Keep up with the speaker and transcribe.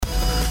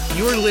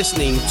You are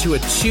listening to a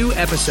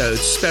 2-episode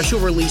special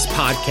release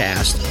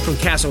podcast from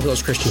Castle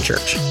Hills Christian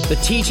Church. The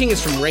teaching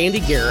is from Randy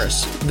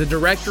Garris, the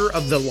director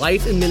of the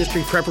Life and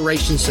Ministry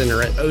Preparation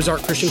Center at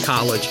Ozark Christian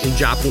College in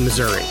Joplin,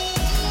 Missouri.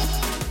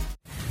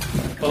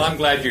 Well, I'm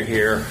glad you're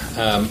here.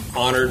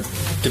 Honored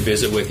to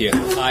visit with you.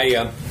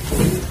 I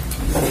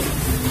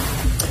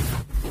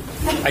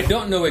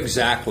don't know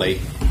exactly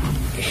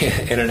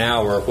in an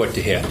hour what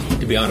to hit,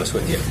 to be honest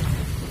with you.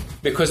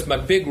 Because my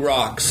big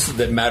rocks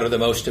that matter the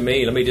most to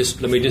me, let me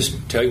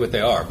just tell you what they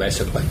are,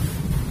 basically.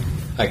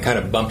 I kind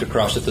of bumped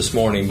across it this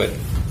morning, but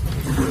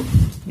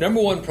number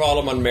one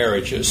problem on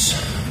marriages,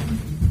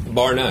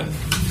 bar none,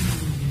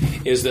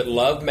 is that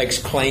love makes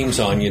claims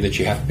on you that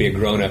you have to be a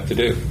grown-up to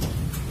do.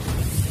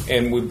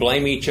 And we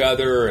blame each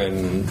other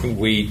and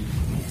we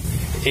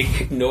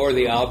ignore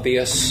the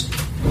obvious.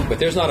 But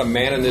there's not a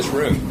man in this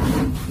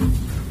room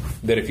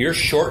that if you're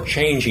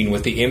shortchanging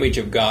what the image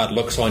of God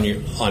looks on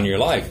your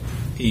life,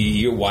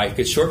 your wife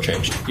gets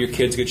shortchanged. Your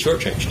kids get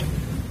shortchanged.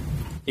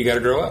 You got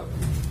to grow up.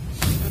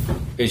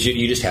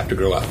 You just have to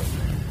grow up.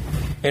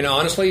 And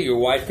honestly, your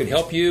wife can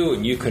help you,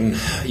 and you can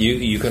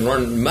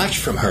learn much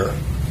from her.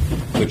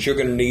 But you're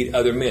going to need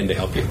other men to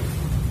help you.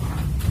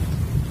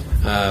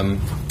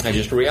 That's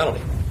just a reality.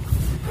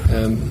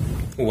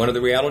 One of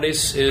the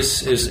realities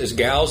is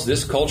gals.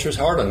 This culture is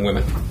hard on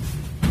women.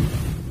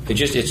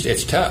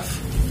 It's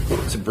tough.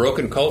 It's a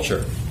broken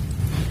culture.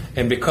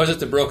 And because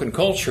it's a broken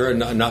culture, and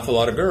not a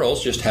lot of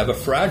girls just have a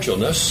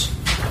fragileness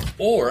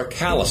or a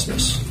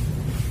callousness.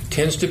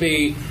 Tends to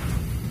be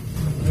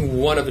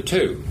one of the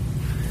two.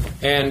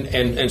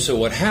 And so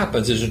what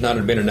happens is there's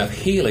not been enough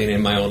healing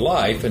in my own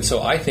life, and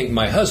so I think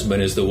my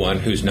husband is the one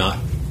who's not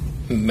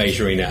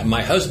measuring that.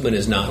 My husband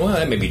is not, well,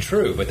 that may be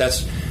true, but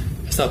that's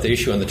not the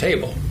issue on the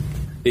table.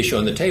 The issue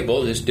on the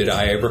table is, did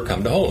I ever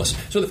come to wholeness?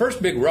 So the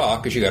first big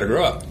rock is you got to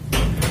grow up.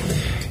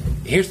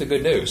 Here's the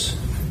good news.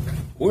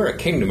 We're a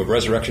kingdom of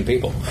resurrection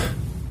people.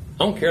 I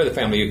don't care the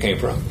family you came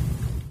from.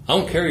 I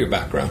don't care your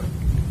background.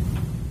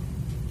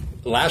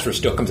 Lazarus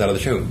still comes out of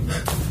the tomb.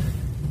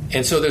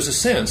 And so there's a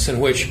sense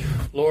in which,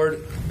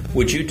 Lord,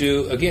 would you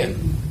do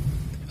again?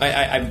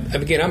 I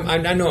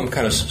know I'm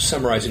kind of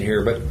summarizing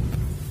here, but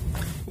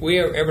we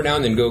every now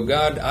and then go,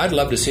 God, I'd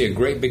love to see a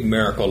great big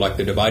miracle like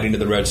the dividing of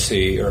the Red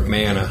Sea or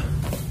manna.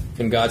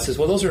 And God says,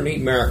 well, those are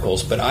neat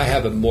miracles, but I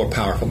have a more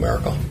powerful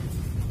miracle.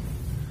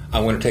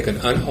 I want to take an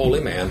unholy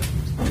man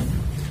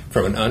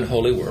from an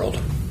unholy world.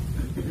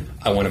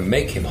 I want to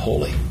make him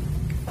holy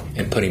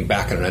and put him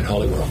back in an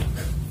unholy world.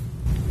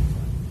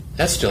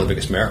 That's still the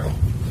biggest miracle.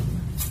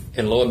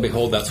 And lo and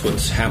behold, that's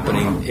what's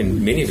happening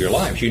in many of your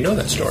lives. You know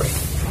that story.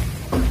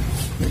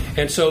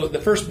 And so the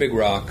first big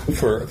rock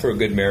for a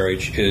good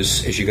marriage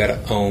is you got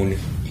to own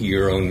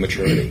your own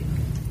maturity.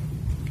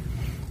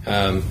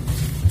 I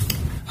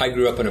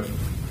grew up in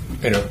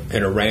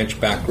a ranch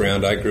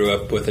background. I grew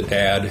up with a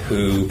dad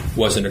who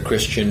wasn't a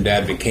Christian.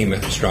 Dad became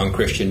a strong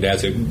Christian.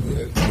 Dad's a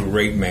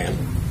great man.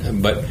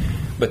 But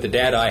the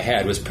dad I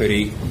had was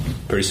pretty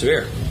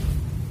severe.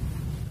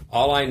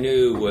 All I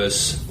knew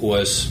was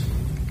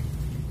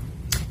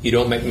you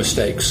don't make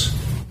mistakes.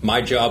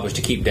 My job was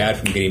to keep Dad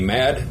from getting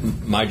mad.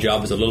 My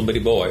job as a little bitty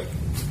boy.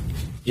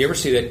 You ever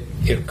see that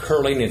in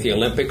curling at the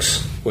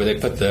Olympics where they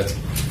put the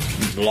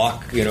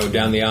block,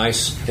 down the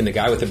ice, and the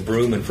guy with the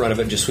broom in front of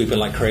it just sweeping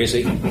like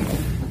crazy?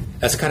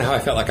 That's kind of how I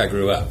felt like I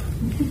grew up,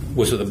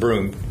 was with a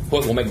broom.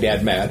 What will make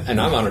Dad mad?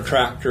 And I'm on a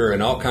tractor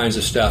and all kinds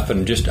of stuff,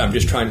 and I'm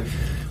just trying.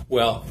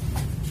 Well,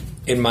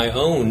 in my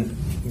own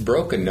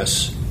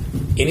brokenness,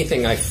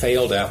 anything I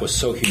failed at was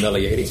so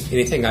humiliating.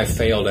 Anything I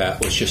failed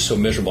at was just so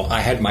miserable. I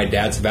had my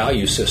dad's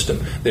value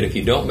system that if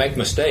you don't make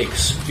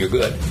mistakes, you're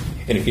good.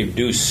 And if you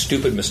do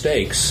stupid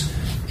mistakes,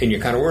 then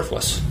you're kind of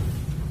worthless.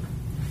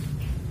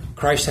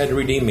 Christ had to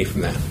redeem me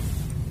from that.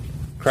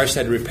 Christ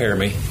had to repair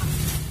me.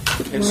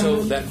 And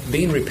so that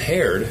being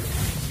repaired,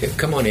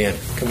 come on in.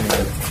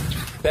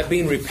 That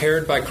being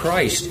repaired by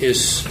Christ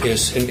is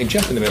and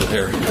jump in the middle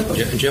here.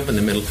 Jump in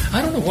the middle.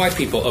 I don't know why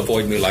people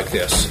avoid me like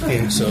this.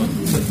 So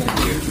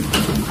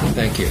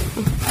thank you.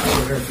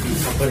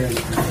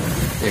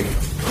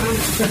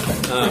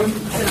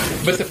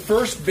 But the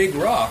first big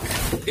rock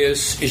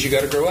is you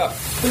got to grow up.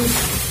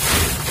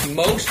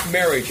 Most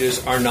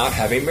marriages are not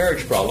having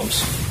marriage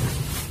problems.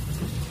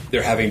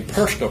 They're having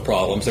personal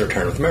problems that are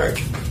turned with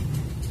marriage.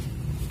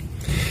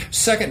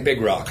 Second big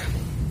rock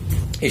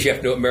is you have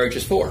to know what marriage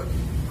is for.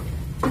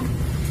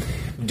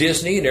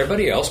 Disney and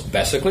everybody else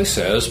basically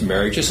says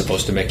marriage is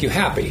supposed to make you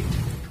happy.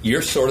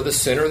 You're sort of the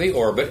center of the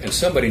orbit, and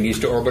somebody needs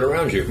to orbit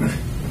around you.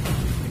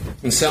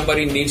 And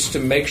somebody needs to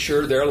make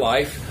sure their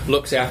life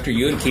looks after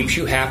you and keeps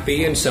you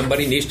happy, and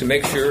somebody needs to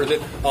make sure that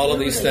all of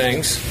these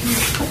things.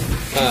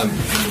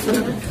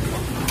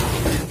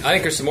 I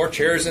think there's some more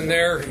chairs in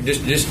there.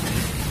 Just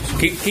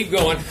keep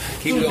going.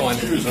 Keep going.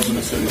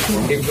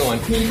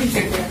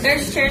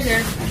 There's chairs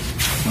there.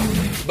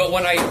 But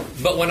when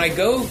I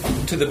go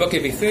to the book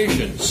of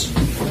Ephesians,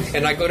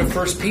 and I go to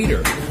 1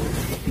 Peter,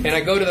 and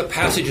I go to the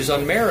passages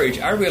on marriage,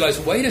 I realize,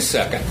 wait a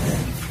second.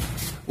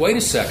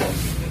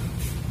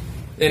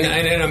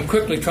 And I'm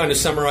quickly trying to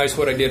summarize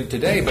what I did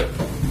today, but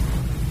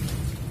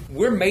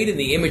we're made in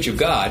the image of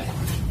God,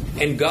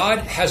 and God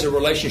has a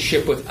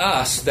relationship with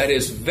us that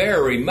is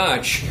very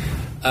much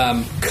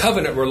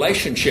covenant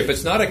relationship.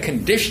 It's not a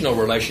conditional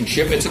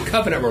relationship, it's a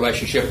covenant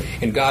relationship.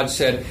 And God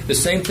said, the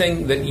same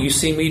thing that you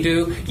see me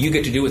do, you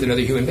get to do with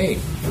another human being.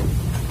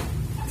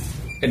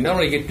 And not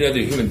only get to know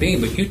another human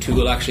being, but you two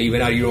will actually,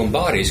 even out of your own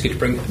bodies, get to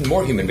bring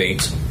more human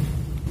beings.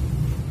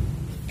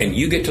 And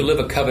you get to live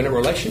a covenant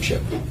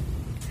relationship.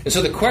 And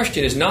so the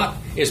question is not,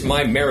 is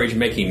my marriage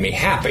making me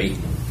happy? I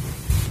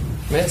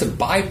mean, that's a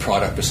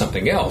byproduct of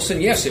something else.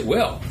 And yes, it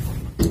will.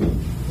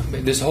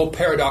 This whole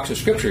paradox of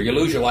Scripture, you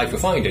lose your life, you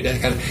find it.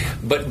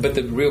 But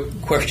the real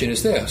question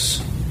is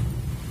this.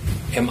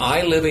 Am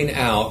I living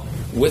out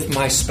with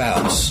my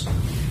spouse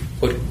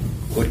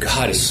what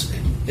God is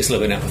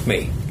living out with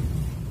me?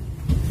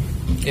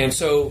 And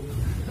so,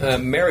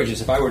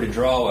 marriages. If I were to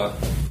draw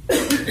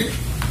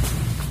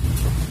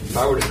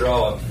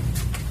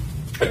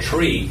a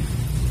tree,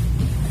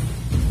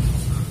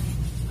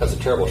 that's a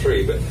terrible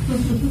tree. But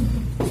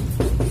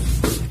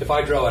if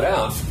I draw it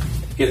out,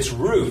 its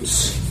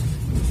roots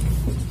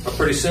are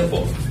pretty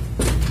simple.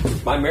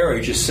 My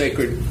marriage is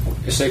sacred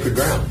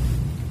ground,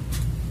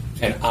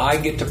 and I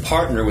get to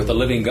partner with the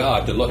living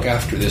God to look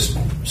after this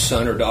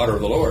son or daughter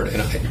of the Lord.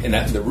 And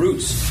that the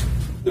roots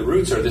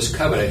are this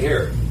covenant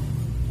here.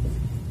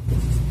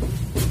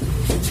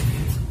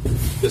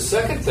 The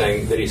second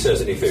thing that he says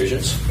in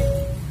Ephesians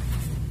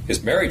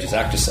is marriage is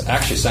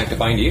actually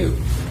sanctifying to you.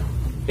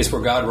 It's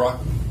where God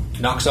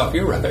knocks off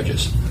your rough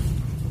edges.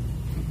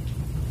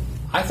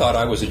 I thought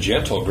I was a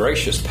gentle,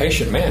 gracious,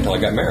 patient man until I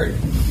got married.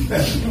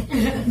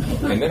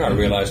 And then I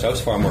realized I was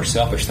far more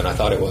selfish than I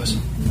thought it was.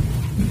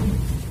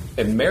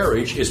 And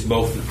marriage is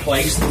both the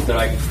place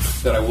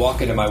that I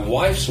walk into my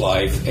wife's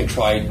life and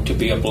try to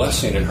be a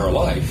blessing in her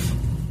life,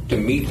 to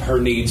meet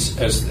her needs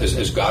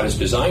as God has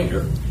designed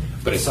her.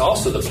 But it's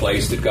also the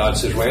place that God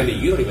says, Randy,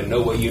 you don't even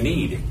know what you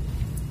need.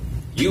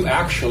 You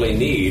actually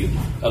need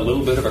a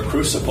little bit of a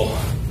crucible.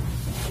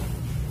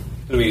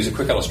 Let me use a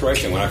quick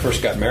illustration. When I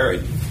first got married,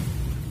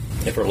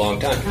 and for a long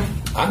time,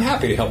 I'm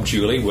happy to help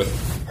Julie with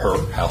her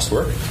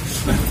housework.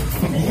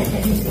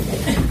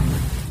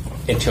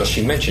 Until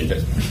she mentioned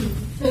it.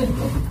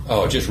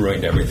 Oh, it just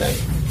ruined everything.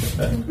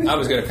 I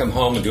was going to come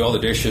home and do all the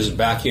dishes and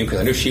vacuum because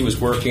I knew she was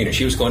working and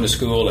she was going to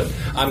school and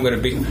I'm going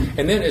to be...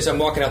 And then as I'm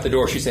walking out the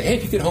door, she said, hey,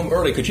 if you get home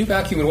early, could you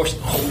vacuum and wash?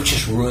 Oh, it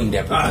just ruined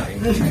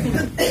everything.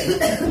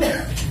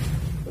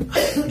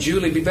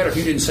 Julie, it'd be better if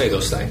you didn't say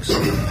those things.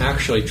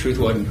 Actually, truth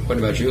wasn't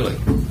about Julie.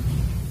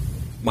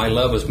 My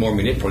love was more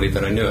manipulative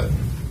than I knew it.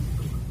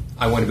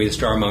 I wanted to be the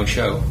star of my own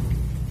show.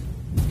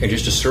 And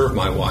just to serve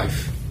my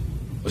wife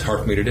was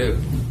hard for me to do.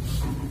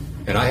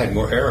 And I had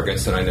more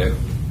arrogance than I knew.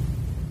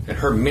 And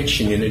her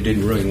mentioning it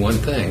didn't ruin one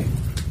thing.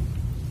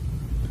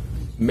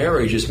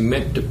 Marriage is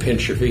meant to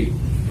pinch your feet.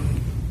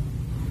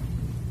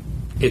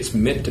 It's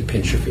meant to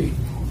pinch your feet.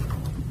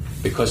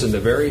 Because in the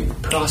very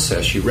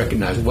process you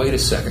recognize, wait a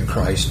second,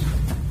 Christ.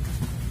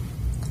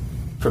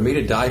 For me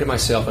to die to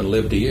myself and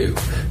live to you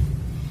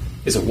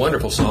is a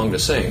wonderful song to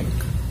sing.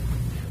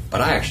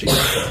 But I actually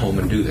got to go home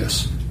and do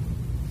this.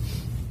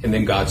 And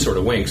then God sort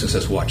of winks and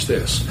says, watch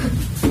this.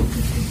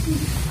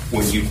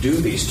 When you do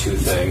these two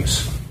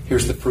things,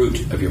 here's the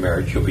fruit of your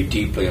marriage. You'll be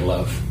deeply in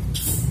love.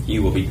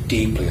 You will be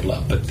deeply in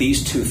love. But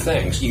these two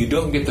things, you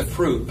don't get the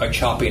fruit by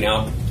chopping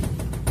out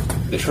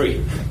the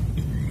tree.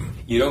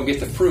 You don't get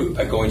the fruit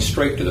by going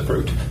straight to the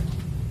fruit.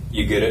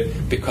 You get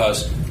it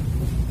because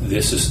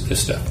this is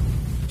this stuff.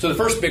 So the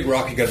first big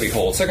rock you got to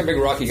behold. Second big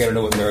rock, you got to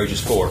know what marriage is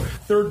for.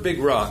 Third big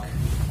rock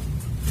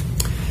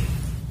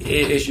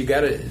is you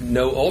got to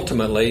know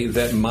ultimately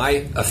that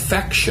my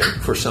affection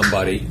for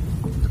somebody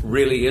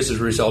really is as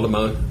a result of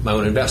my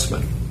own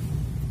investment.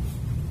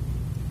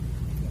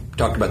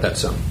 Talked about that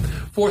some.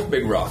 Fourth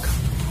big rock,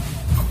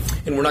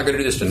 and we're not going to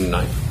do this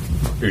tonight.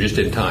 You're just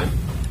in time.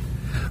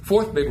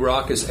 Fourth big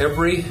rock is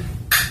every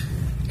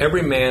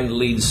man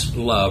needs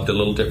loved a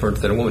little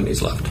different than a woman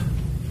needs loved.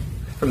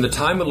 From the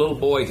time a little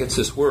boy hits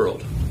this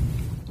world,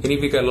 any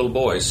of you got little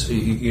boys,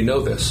 you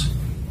know this.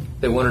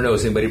 They want to know,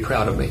 is anybody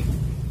proud of me?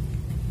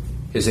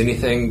 Is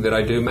anything that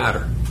I do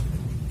matter?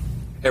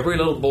 Every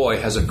little boy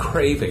has a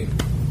craving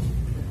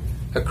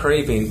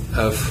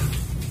of,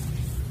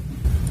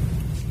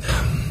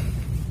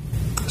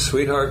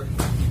 sweetheart,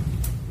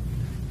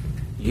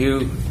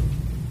 you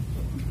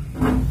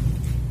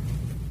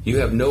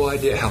have no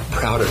idea how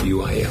proud of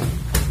you I am.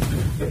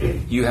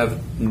 You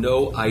have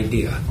no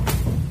idea.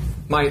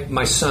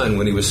 My son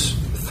when he was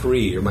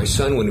 3, or my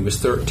son when he was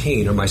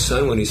 13, or my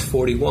son when he's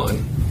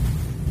 41,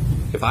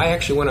 if I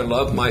actually want to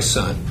love my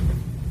son,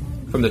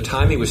 from the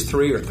time he was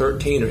 3 or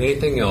 13 or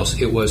anything else,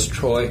 it was,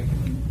 Troy,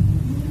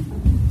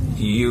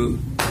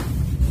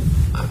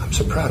 I'm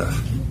so proud of.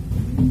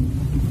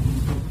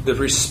 The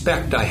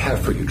respect I have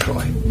for you,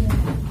 Troy.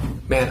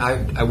 Man,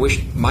 I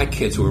wish my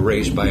kids were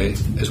raised by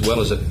as well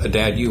as a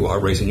dad you are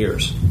raising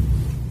yours.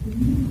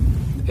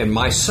 And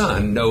my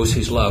son knows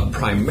he's loved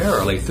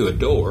primarily through a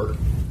door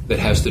that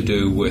has to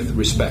do with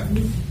respect.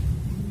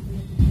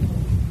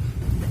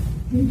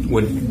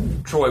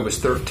 when Troy was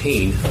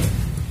 13,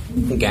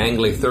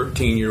 gangly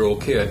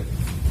 13-year-old kid,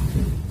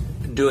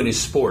 doing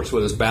his sports,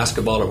 whether it's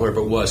basketball or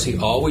whatever it was, he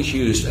always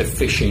used a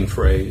fishing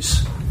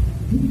phrase.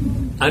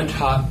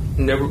 Untaught,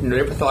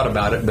 never thought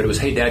about it, but it was,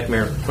 "Hey, Dad, come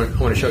here. I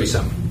want to show you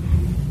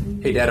something.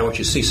 Hey, Dad, I want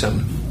you to see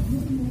something."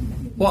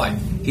 Why?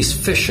 He's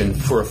fishing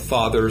for a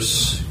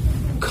father's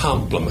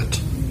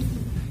compliment.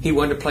 He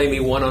wanted to play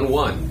me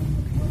one-on-one.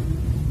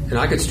 And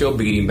I could still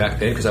beat him back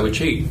then because I would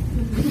cheat.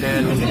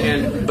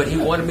 But he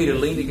wanted me to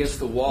lean against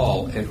the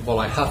wall and while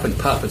I huff and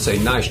puff and say,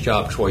 "Nice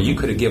job, Troy. You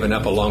could have given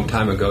up a long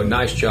time ago.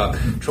 Nice job.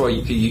 Troy,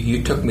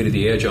 you took me to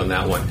the edge on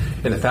that one.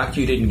 And the fact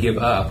you didn't give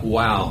up,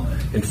 wow,"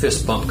 and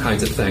fist bump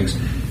kinds of things.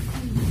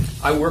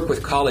 I work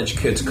with college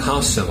kids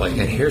constantly,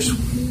 and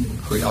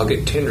I'll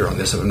get tender on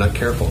this if I'm not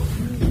careful.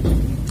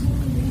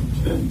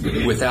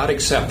 Without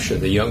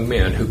exception, the young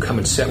men who come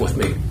and sit with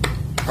me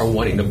are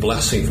wanting a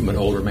blessing from an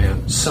older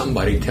man.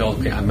 Somebody tells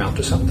me I amount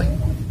to something.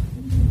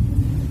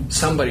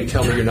 Somebody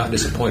tell me you're not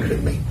disappointed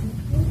in me.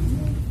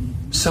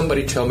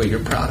 Somebody tell me you're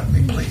proud of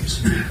me,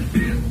 please.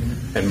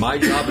 And my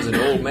job as an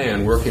old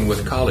man working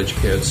with college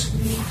kids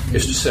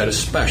is to sit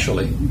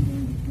especially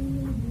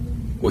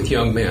with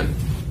young men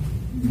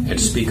and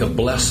speak a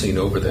blessing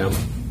over them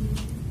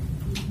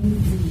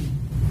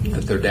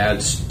that their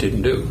dads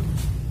didn't do.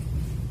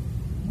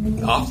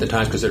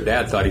 Oftentimes because their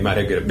dad thought he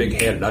might get a big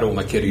head, and I don't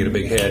want my kid to get a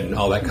big head and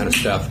all that kind of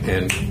stuff.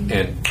 And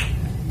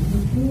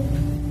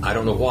I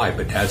don't know why,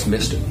 but dads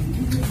missed it.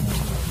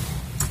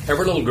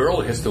 Every little girl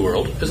that hits the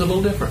world is a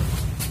little different.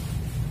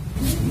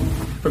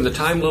 From the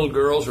time little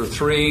girls are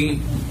 3,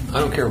 I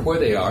don't care where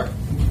they are,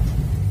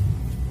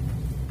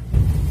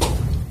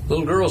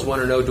 little girls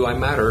want to know, do I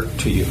matter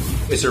to you?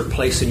 Is there a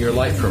place in your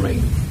life for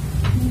me?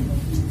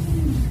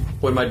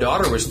 When my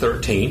daughter was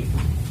 13,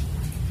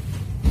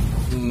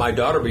 my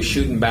daughter would be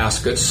shooting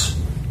baskets.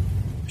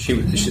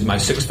 She's my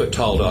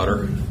 6-foot-tall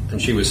daughter,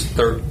 and she was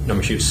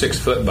 6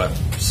 foot, but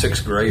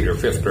 6th grade or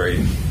 5th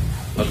grade.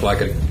 Looked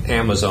like an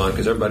Amazon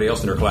because everybody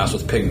else in her class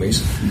was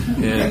pygmies.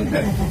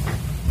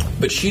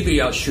 But she'd be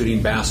out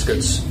shooting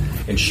baskets,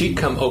 and she'd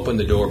come open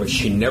the door, but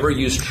she never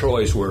used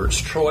Troy's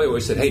words. Troy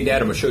always said, "Hey,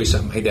 Dad, I'm going to show you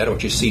something. Hey, Dad, I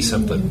want you to see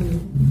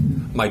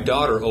something." My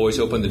daughter always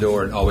opened the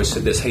door and always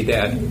said this, "Hey,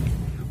 Dad,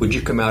 would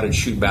you come out and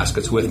shoot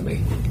baskets with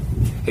me?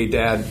 Hey,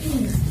 Dad,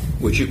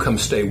 would you come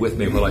stay with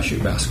me while I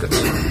shoot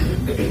baskets?"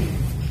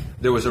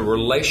 There was a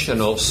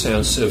relational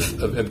sense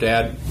of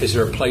Dad, is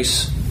there a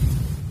place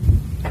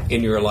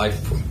in your life?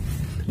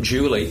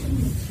 Julie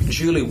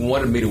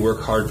wanted me to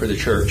work hard for the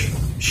church.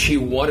 She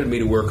wanted me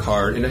to work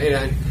hard.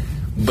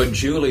 But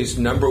Julie's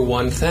number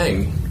one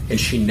thing, and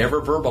she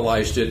never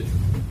verbalized it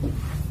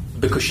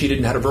because she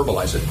didn't know how to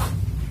verbalize it.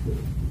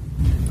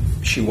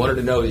 She wanted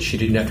to know that she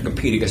didn't have to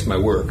compete against my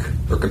work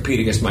or compete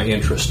against my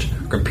interest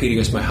or compete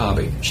against my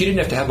hobby. She didn't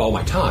have to have all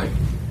my time,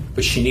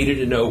 but she needed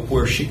to know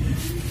where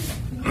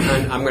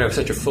I'm going to have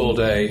such a full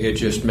day, it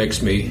just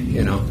makes me,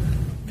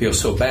 feel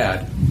so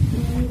bad.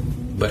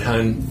 But,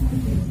 hon,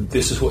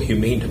 this is what you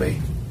mean to me.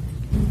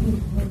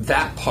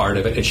 That part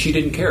of it, and she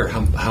didn't care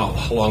how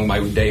long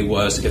my day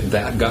was if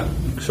that got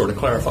sort of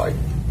clarified.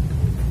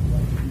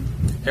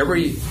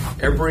 Every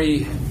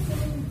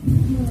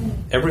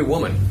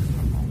woman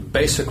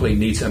basically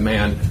needs a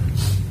man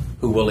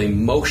who will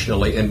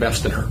emotionally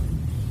invest in her.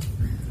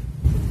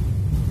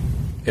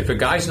 If a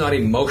guy's not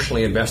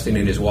emotionally investing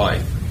in his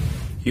wife,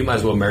 you might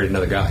as well marry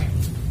another guy.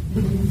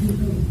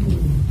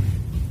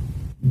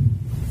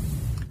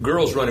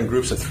 Girls run in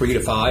groups of 3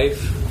 to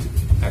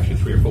 5, actually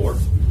 3 or 4.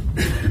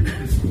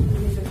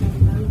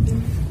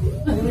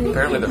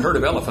 Apparently the herd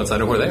of elephants, I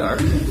know where they are.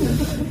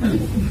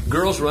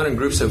 Girls run in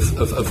groups of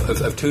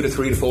 2 to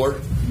 3 to 4.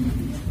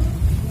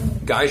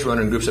 Guys run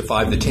in groups of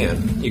 5 to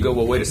 10. You go,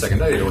 well, wait a second,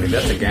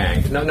 that's a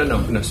gang.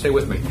 No, stay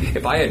with me.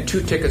 If I had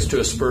 2 tickets to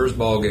a Spurs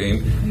ball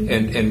game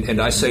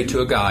and I say to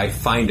a guy,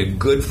 find a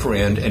good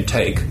friend and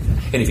take,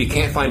 and if you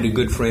can't find a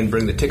good friend,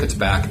 bring the tickets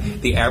back,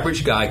 the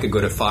average guy could go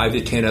to 5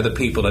 to 10 other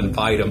people and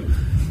invite them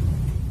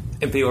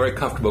and feel very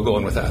comfortable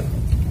going with that.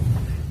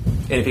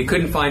 And if he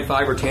couldn't find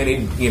 5 or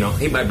 10, he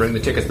might bring the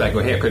tickets back and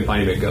go, hey, I couldn't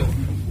find anybody to go.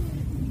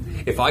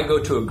 If I go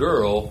to a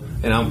girl,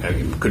 and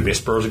it could be a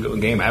Spurs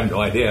game, I have no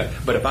idea,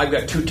 but if I've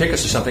got 2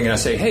 tickets or something and I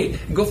say, hey,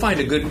 go find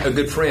a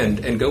good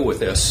friend and go with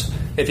this,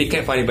 if he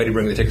can't find anybody to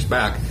bring the tickets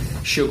back,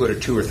 she'll go to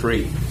 2 or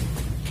 3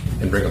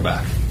 and bring them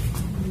back.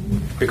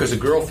 Because a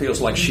girl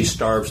feels like she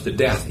starves to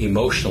death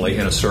emotionally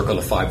in a circle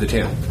of 5 to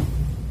 10.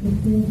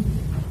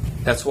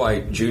 That's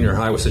why junior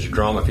high was such a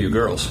drama for you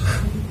girls.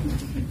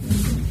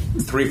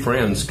 3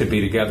 friends could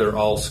be together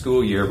all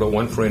school year, but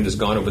one friend is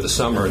gone over the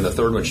summer, and the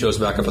third one shows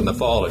back up in the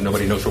fall, and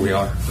nobody knows where we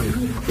are.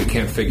 We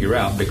can't figure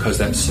out because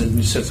that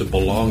sense of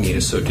belonging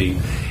is so deep.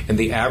 And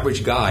the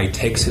average guy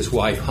takes his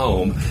wife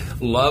home,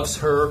 loves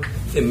her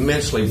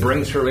immensely,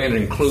 brings her in,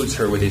 and includes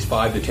her with his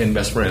 5 to 10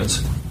 best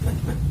friends.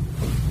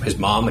 His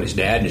mom and his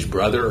dad and his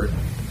brother, and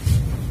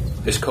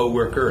his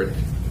co-worker, and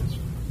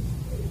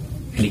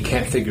he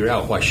can't figure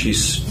out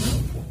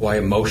why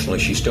emotionally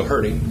she's still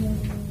hurting.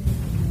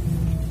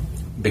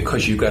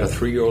 Because you've got a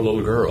 3-year-old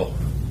little girl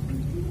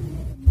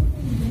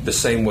the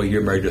same way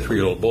you're married to a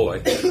 3-year-old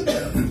boy.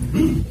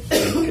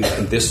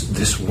 And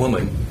this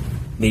woman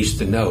needs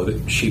to know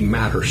that she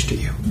matters to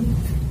you.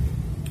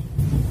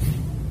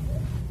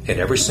 And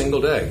every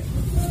single day,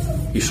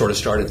 you sort of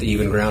start at the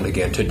even ground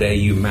again. Today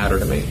you matter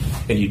to me.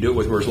 And you do it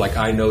with words like,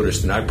 I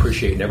noticed and I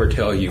appreciate, never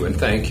tell you, and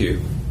thank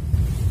you.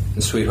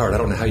 And sweetheart, I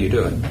don't know how you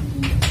do it.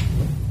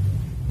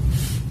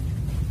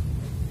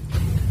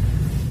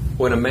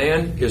 When a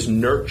man is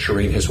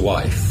nurturing his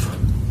wife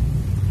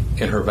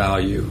and her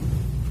value,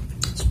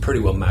 it's pretty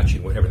well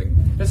matching with everything.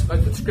 That's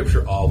what the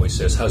Scripture always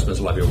says. Husbands,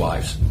 love your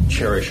wives.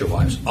 Cherish your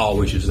wives.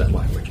 Always use that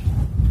language.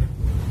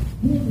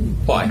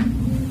 Why?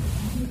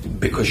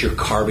 Because you're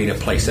carving a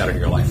place out in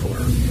your life for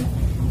her.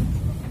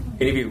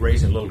 Any of you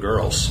raising little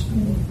girls,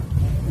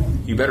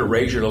 you better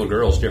raise your little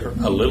girls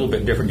a little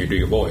bit different than you do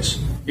your boys.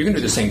 You can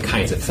do the same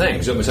kinds of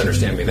things. Don't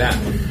misunderstand me that.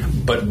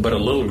 But a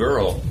little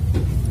girl,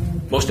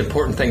 most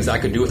important things I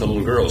could do with a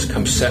little girl is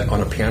come sit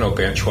on a piano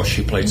bench while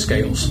she played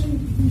scales.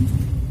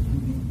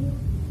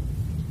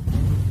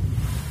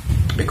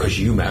 Because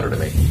you matter to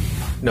me.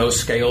 No,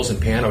 scales and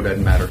piano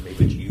doesn't matter to me,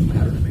 but you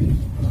matter to me.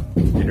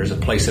 And there's a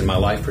place in my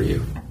life for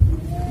you.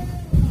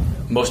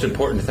 Most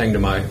important thing to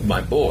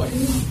my boy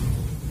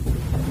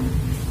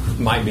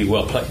might be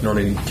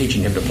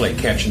teaching him to play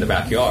catch in the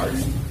backyard.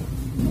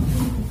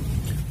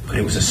 But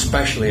it was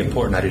especially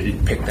important I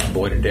didn't pick that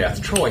boy to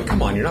death. Troy,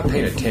 come on, you're not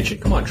paying attention.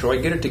 Come on,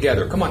 Troy, get it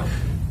together. Come on.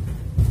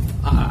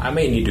 I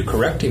may need to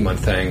correct him on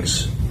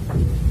things,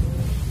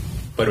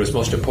 but it was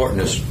most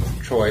important is,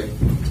 Troy,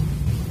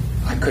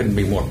 I couldn't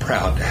be more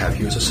proud to have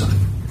you as a son.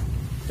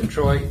 And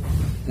Troy,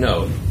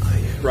 no,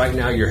 right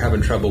now you're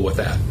having trouble with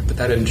that, but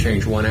that didn't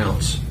change 1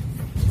 ounce.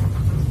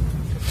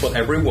 Well,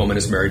 every woman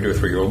is married to a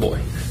 3-year-old boy.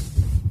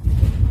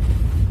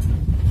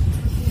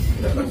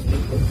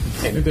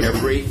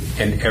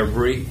 And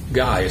every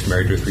guy is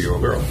married to a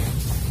 3-year-old girl.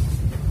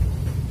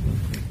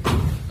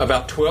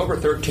 About 12 or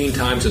 13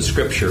 times in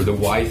Scripture, the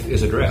wife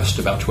is addressed.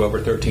 About 12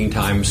 or 13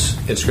 times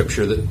in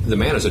Scripture, the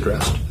man is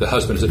addressed. The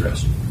husband is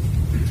addressed.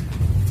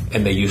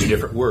 And they use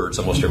different words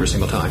almost every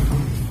single time.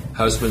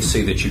 Husbands,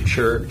 see that you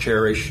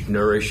cherish,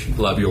 nourish,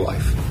 love your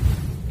wife.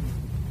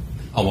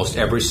 Almost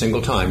every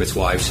single time it's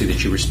wives, see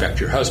that you respect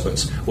your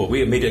husbands. Well,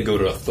 we immediately go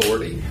to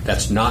authority.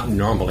 That's not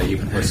normally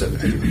even what's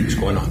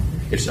going on.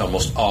 It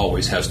almost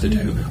always has to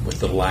do with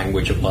the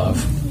language of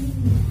love.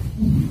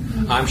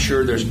 I'm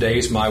sure there's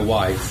days my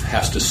wife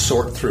has to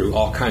sort through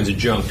all kinds of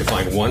junk to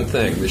find one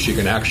thing that she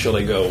can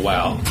actually go,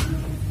 wow.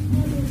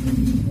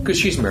 Because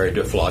she's married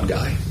to a flawed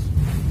guy.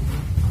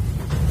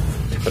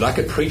 But I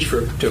could preach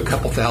to a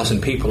couple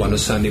thousand people on a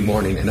Sunday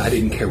morning, and I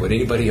didn't care what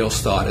anybody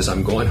else thought. As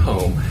I'm going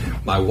home,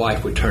 my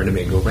wife would turn to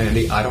me and go,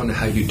 Randy, I don't know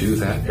how you do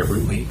that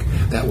every week.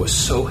 That was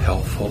so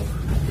helpful.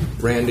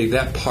 Randy,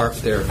 that part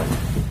there.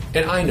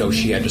 And I know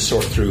she had to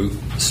sort through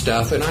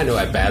stuff, and I know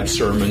I had bad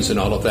sermons and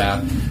all of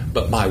that,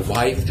 but my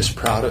wife is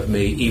proud of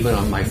me even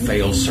on my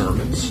failed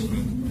sermons.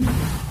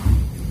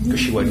 Because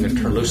she wasn't going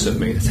to turn loose at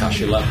me. That's how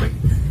she loved me.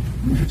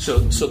 So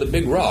the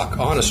big rock,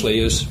 honestly,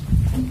 is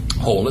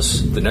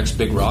wholeness. The next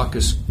big rock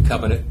is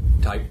covenant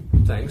type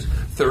things.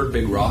 Third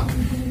big rock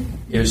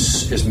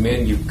is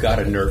men you've got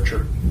to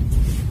nurture.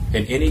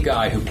 And any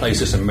guy who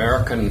plays this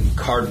American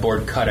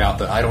cardboard cutout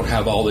that I don't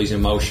have all these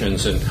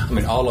emotions, and I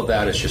mean all of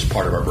that is just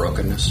part of our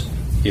brokenness.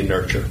 You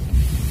nurture.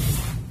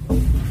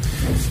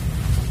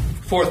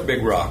 Fourth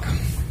big rock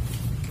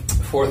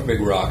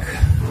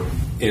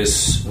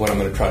is what I'm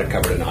going to try to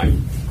cover tonight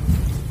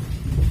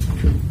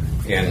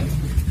in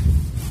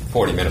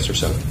 40 minutes or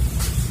so.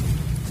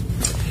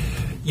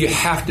 You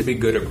have to be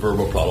good at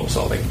verbal problem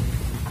solving.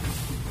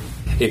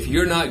 If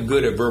you're not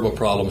good at verbal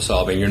problem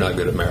solving, you're not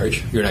good at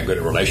marriage. You're not good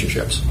at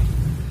relationships.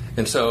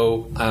 And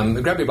so,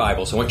 grab your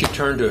Bibles. I want you to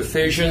turn to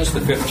Ephesians,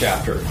 the 5th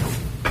chapter.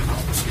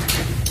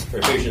 Or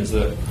Ephesians,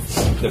 the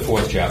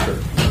 4th chapter.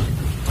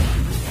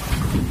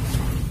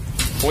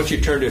 I want you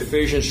to turn to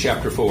Ephesians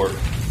chapter 4.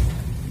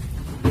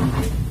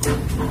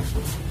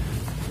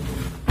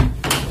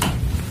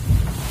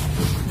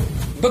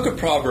 The book of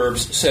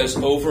Proverbs says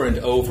over and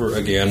over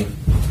again,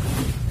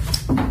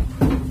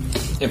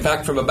 in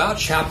fact, from about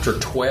chapter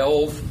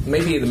 12,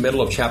 maybe in the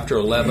middle of chapter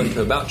 11,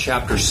 to about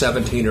chapter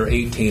 17 or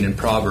 18 in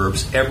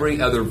Proverbs,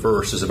 every other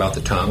verse is about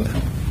the tongue.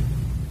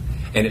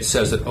 And it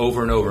says it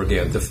over and over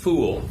again. The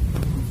fool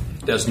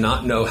does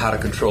not know how to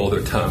control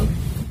their tongue,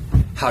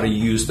 how to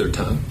use their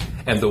tongue.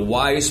 And the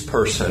wise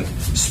person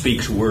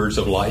speaks words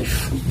of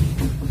life.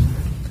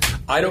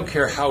 I don't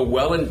care how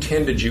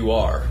well-intended you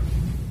are.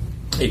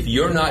 If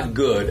you're not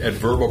good at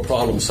verbal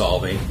problem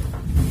solving,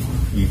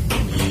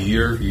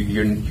 you're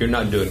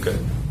not doing good.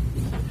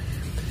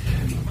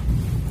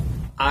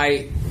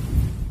 I'm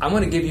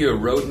going to give you a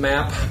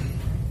roadmap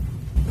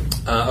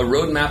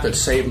that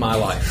saved my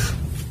life.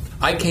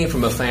 I came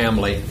from a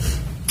family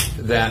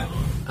that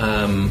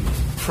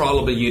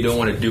probably you don't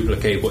want to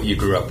duplicate what you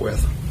grew up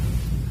with.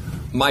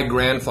 My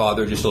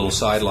grandfather, just a little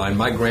sideline,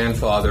 my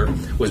grandfather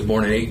was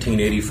born in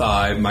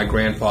 1885. My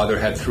grandfather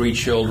had 3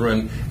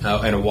 children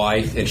and a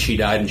wife, and she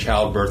died in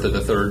childbirth of the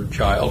 3rd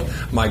child.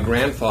 My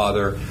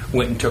grandfather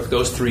went and took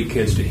those 3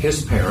 kids to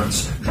his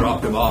parents,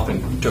 dropped them off,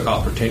 and took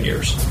off for 10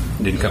 years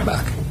and didn't come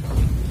back.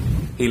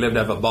 He lived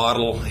out of a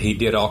bottle. He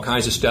did all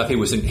kinds of stuff. He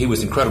was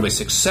incredibly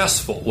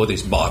successful with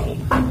his bottle.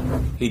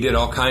 He did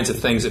all kinds of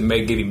things that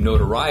may give him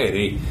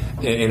notoriety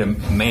in a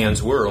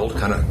man's world,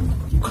 kind of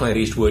Clint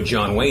Eastwood,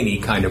 John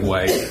Wayne kind of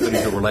way, but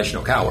he's a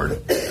relational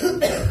coward.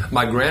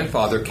 My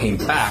grandfather came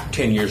back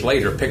 10 years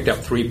later, picked up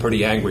 3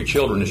 pretty angry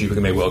children, as you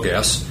may well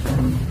guess,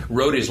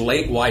 wrote his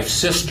late wife's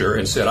sister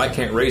and said, I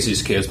can't raise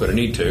these kids, but I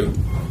need to.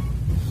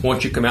 Why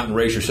don't you come out and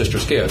raise your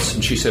sister's kids?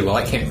 And she said, well,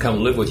 I can't come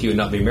live with you and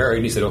not be married.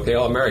 And he said, okay,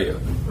 I'll marry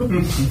you.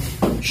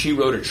 She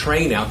rode a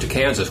train out to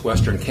Kansas,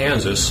 western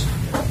Kansas.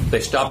 They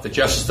stopped the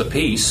Justice of the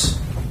Peace.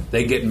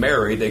 They get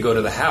married. They go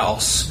to the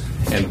house.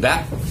 And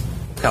that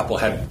couple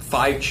had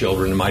 5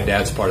 children, and my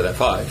dad's part of that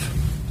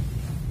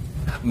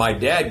 5. My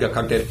dad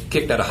got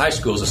kicked out of high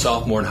school as a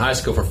sophomore in high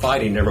school for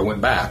fighting, never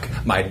went back.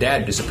 My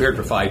dad disappeared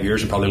for 5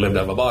 years and probably lived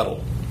out of a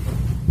bottle.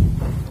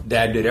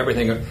 Dad did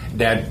everything.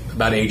 Dad,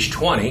 about age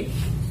 20,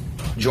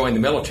 joined the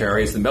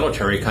military. As the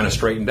military kind of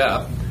straightened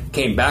up,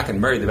 came back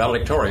and married the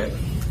valedictorian.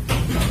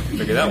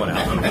 Figure that one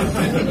out.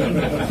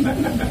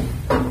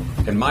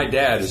 And my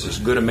dad is as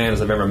good a man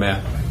as I've ever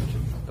met.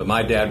 But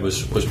my dad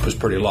was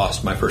pretty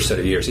lost my first set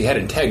of years. He had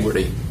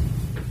integrity,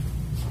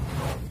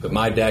 but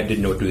my dad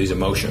didn't know what to do with these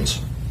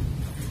emotions.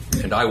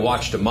 And I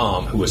watched a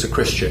mom who was a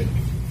Christian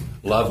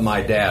love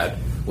my dad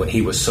when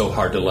he was so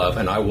hard to love,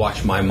 and I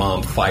watched my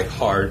mom fight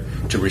hard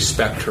to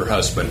respect her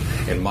husband.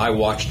 And I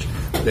watched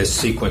this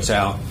sequence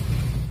out,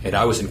 and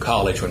I was in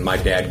college when my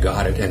dad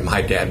got it, and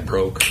my dad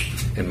broke,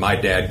 and my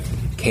dad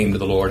came to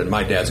the Lord, and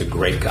my dad's a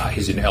great guy.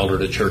 He's an elder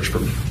to the church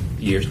for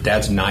years.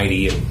 Dad's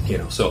 90,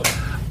 and so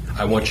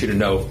I want you to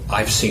know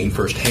I've seen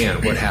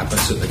firsthand what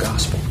happens in the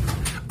gospel.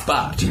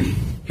 But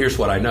here's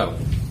what I know.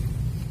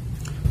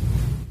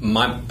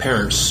 My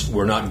parents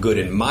were not good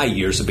in my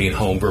years of being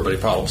home verbally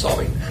problem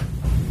solving.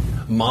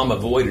 Mom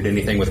avoided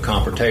anything with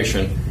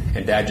confrontation,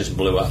 and Dad just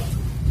blew up.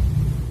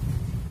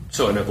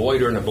 So an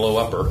avoider and a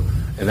blow-upper,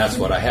 and that's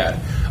what I had.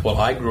 Well,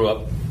 I grew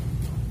up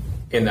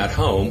in that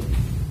home,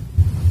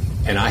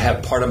 and I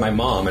have part of my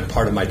mom and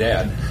part of my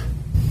dad.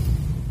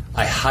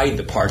 I hide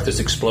the part that's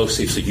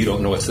explosive so you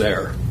don't know it's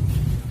there.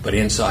 But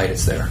inside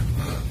it's there.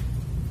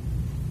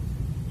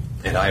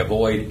 And I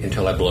avoid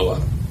until I blow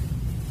up.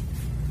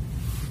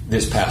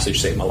 This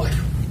passage saved my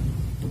life.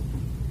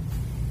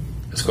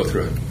 Let's go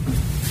through it.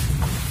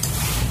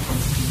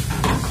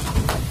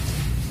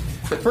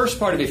 The first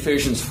part of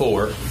Ephesians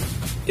 4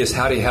 is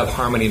how do you have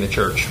harmony in the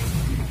church.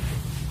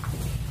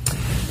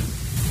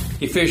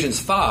 Ephesians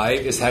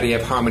 5 is how do you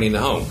have harmony in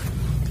the home.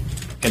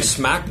 And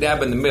smack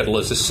dab in the middle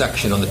is this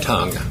section on the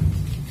tongue.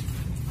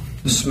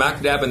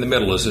 Smack dab in the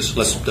middle is this.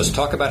 Let's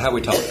talk about how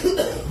we talk.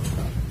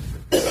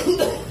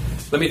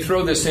 Let me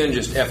throw this in,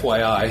 just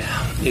FYI.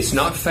 It's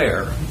not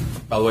fair.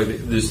 By the way,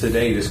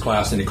 this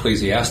class in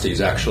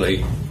Ecclesiastes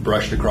actually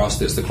brushed across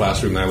this, the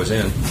classroom I was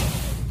in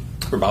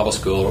for Bible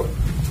school.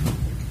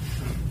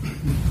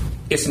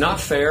 It's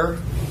not fair.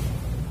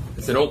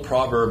 It's an old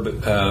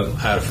proverb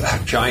out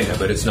of China,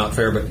 but it's not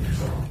fair. But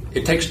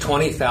it takes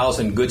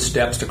 20,000 good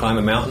steps to climb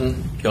a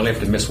mountain. You only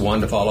have to miss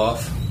one to fall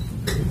off.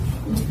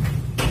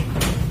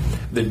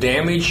 The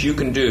damage you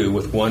can do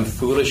with one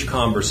foolish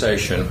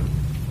conversation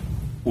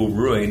will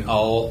ruin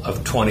all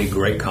of 20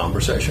 great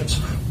conversations.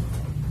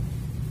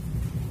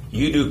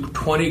 You do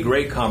 20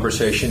 great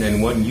conversation,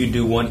 and when you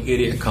do one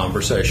idiot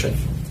conversation,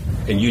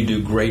 and you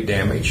do great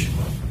damage.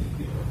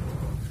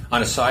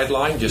 On a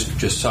sideline,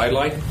 just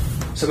sideline,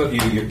 some of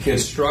you, your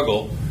kids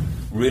struggle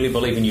really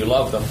believing you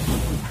love them,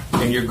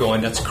 and you're going,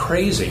 that's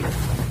crazy.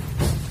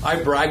 I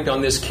bragged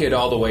on this kid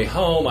all the way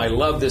home. I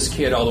love this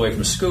kid all the way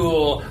from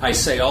school. I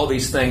say all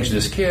these things to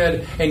this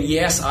kid. And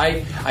yes,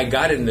 we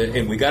got in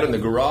the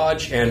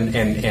garage,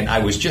 and I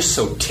was just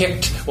so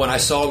ticked when I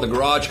saw in the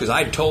garage because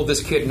I told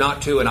this kid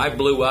not to, and I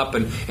blew up,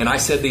 and I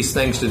said these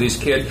things to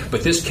this kid.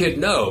 But this kid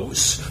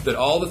knows that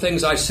all the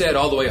things I said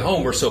all the way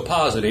home were so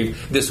positive.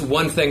 This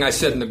one thing I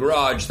said in the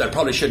garage that I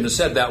probably shouldn't have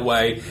said that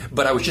way,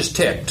 but I was just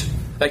ticked.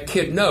 That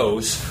kid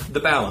knows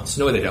the balance.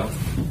 No, they don't.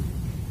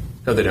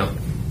 No, they don't.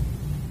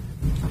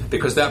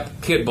 Because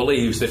that kid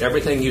believes that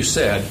everything you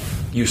said,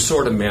 you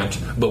sort of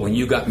meant, but when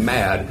you got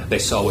mad, they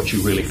saw what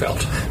you really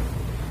felt.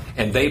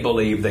 And they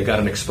believe they got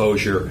an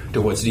exposure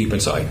to what's deep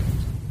inside.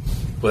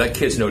 Well, that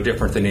kid's no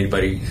different than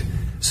anybody.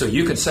 So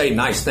you can say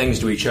nice things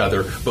to each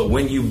other, but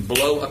when you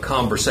blow a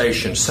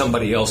conversation,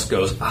 somebody else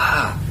goes,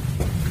 I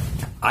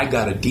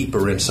got a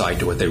deeper insight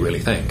to what they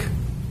really think.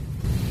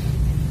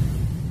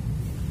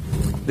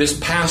 This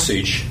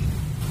passage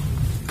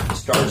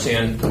starts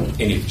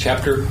in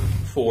chapter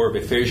 4 of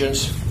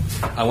Ephesians.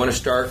 I want to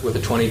start with the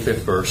 25th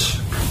verse.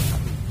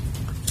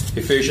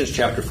 Ephesians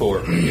chapter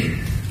 4.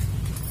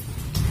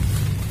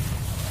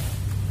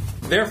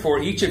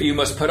 Therefore, each of you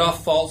must put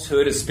off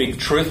falsehood and speak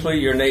truthfully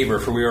to your neighbor,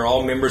 for we are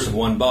all members of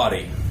one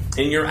body.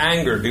 In your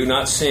anger, do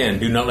not sin.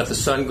 Do not let the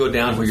sun go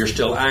down where you're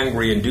still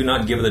angry, and do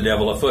not give the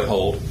devil a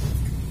foothold.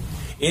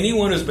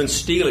 Anyone who's been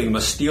stealing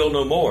must steal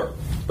no more,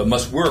 but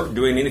must work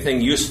doing anything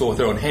useful with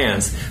their own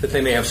hands, that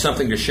they may have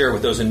something to share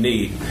with those in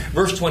need.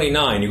 Verse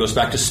 29, he goes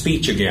back to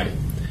speech again.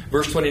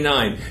 Verse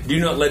 29, do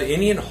not let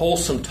any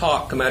unwholesome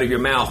talk come out of your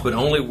mouth, but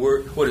only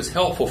what is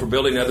helpful for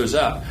building others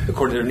up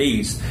according to their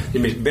needs.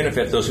 It may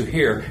benefit those who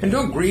hear. And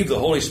don't grieve the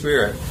Holy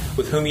Spirit,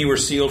 with whom you were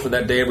sealed for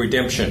that day of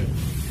redemption.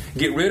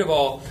 Get rid of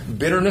all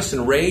bitterness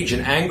and rage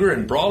and anger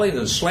and brawling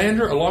and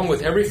slander, along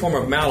with every form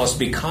of malice.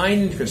 Be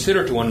kind and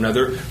considerate to one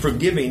another,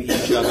 forgiving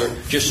each other,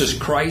 just as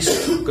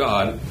Christ,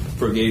 God,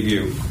 forgave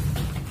you.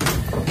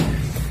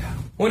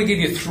 I want to give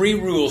you 3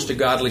 rules to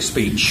godly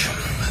speech.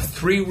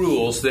 3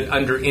 rules that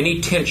under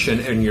any tension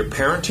in your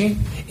parenting,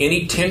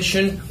 any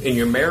tension in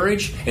your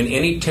marriage, and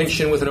any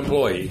tension with an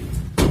employee.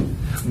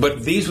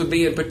 But these would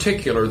be in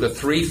particular the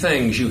 3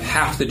 things you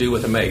have to do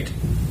with a mate.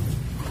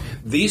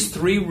 These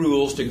 3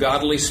 rules to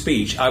godly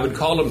speech, I would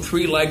call them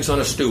 3 legs on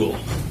a stool,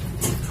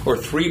 or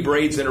 3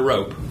 braids in a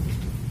rope.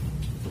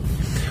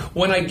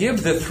 When I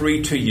give the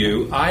 3 to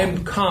you, I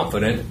am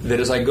confident that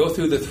as I go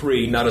through the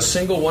 3, not a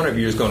single one of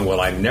you is going,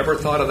 well, I never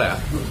thought of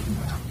that.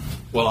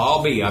 Well,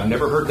 I've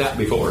never heard that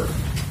before.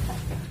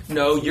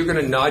 No, you're going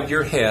to nod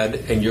your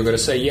head, and you're going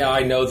to say, yeah,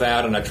 I know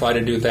that, and I try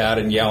to do that,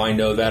 and yeah, I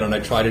know that, and I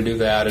try to do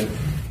that,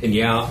 and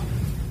yeah.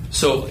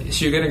 So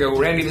you're going to go,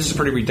 Randy, this is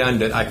pretty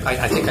redundant.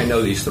 I think I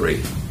know these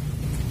 3.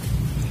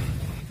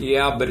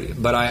 Yeah,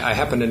 but I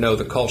happen to know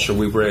the culture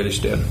we've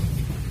raised in.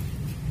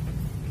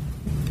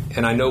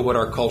 And I know what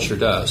our culture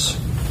does.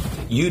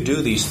 You do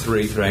these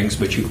 3 things,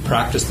 but you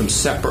practice them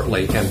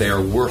separately, and they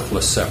are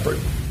worthless separate.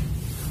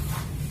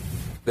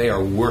 They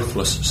are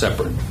worthless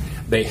separate.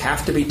 They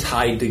have to be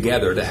tied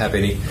together to have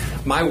any.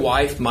 My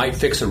wife might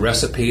fix a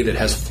recipe that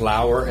has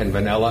flour and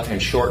vanilla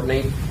and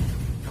shortening,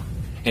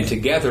 and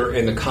together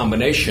in the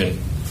combination,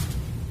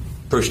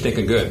 pretty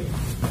stinking good.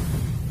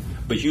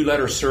 But you let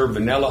her serve the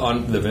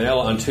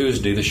vanilla on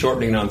Tuesday, the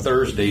shortening on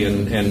Thursday,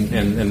 and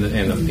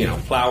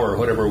the flour or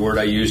whatever word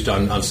I used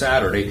on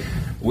Saturday.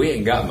 We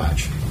ain't got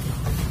much,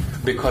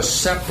 because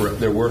separate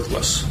they're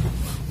worthless.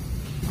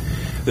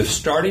 The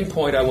starting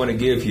point I want to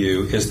give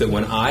you is that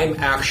when I'm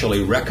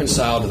actually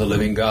reconciled to the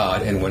living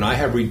God, and when I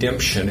have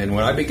redemption, and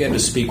when I begin to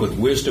speak with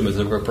wisdom as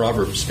the book of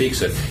Proverbs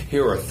speaks it,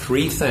 here are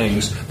 3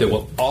 things that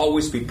will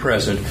always be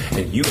present,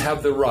 and you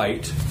have the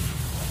right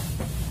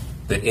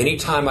that any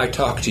time I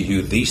talk to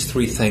you, these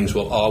 3 things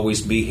will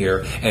always be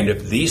here. And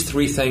if these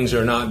 3 things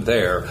are not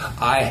there,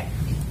 I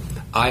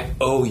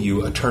owe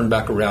you a turn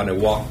back around and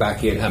walk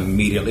back in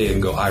immediately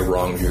and go, I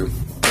wronged you.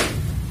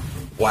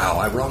 Wow,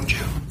 I wronged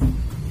you.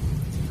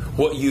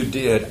 What you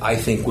did, I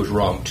think, was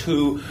wrong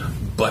too,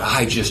 but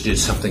I just did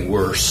something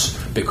worse,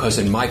 because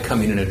in my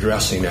coming and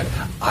addressing it,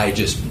 I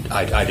just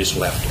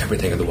left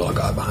everything in the will of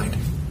God behind.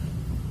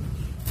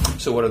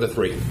 So what are the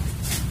 3?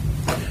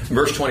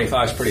 Verse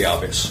 25 is pretty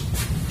obvious.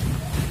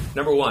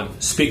 Number 1,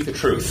 speak the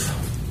truth,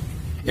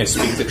 and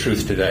speak the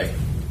truth today.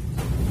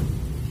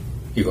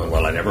 You're going,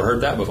 well, I never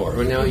heard that before.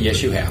 Well, no,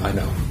 yes, you have, I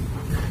know.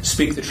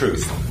 Speak the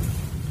truth.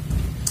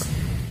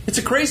 It's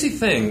a crazy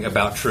thing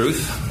about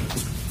truth.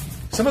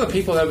 Some of the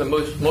people that have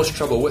the most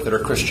trouble with it are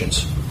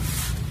Christians.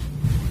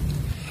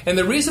 And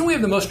the reason we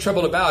have the most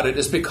trouble about it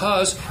is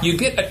because you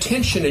get a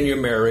tension in your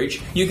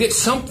marriage, you get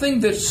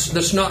something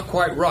that's not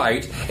quite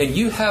right, and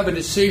you have a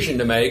decision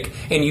to make,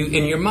 and you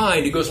in your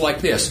mind it goes like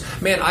this: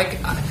 man,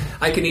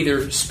 I can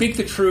either speak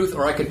the truth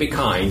or I can be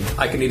kind.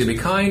 I can either be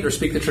kind or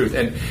speak the truth,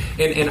 and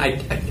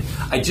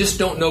I just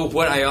don't know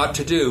what I ought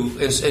to do.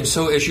 And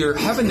so as you're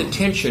having the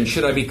tension,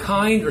 should I be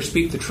kind or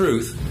speak the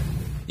truth?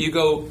 You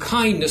go,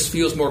 kindness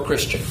feels more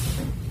Christian.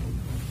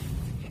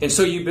 And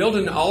so you build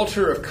an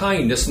altar of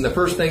kindness, and the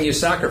first thing you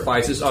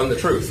sacrifice is on the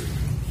truth.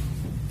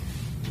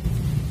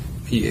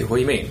 What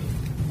do you mean?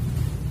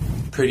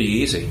 Pretty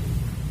easy.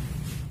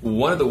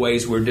 One of the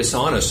ways we're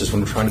dishonest is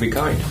when we're trying to be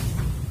kind.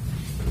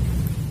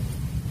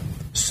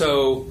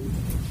 So,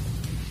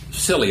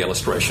 silly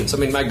illustrations. I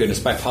mean, my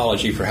goodness, my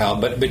apology for how,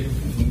 but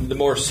the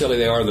more silly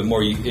they are, the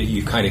more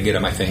you kind of get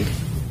them, I think.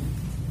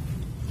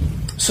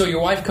 So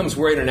your wife comes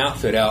wearing an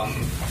outfit out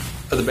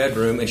of the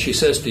bedroom, and she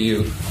says to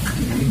you,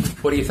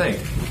 what do you think?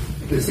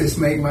 Does this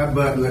make my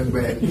butt look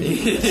bad?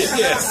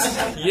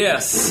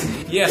 Yes.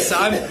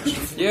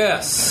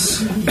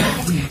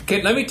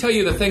 Okay, let me tell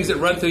you the things that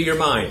run through your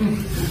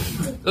mind.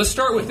 Let's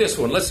start with this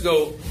one. Let's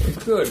go,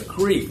 good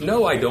grief.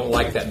 No, I don't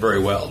like that very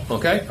well.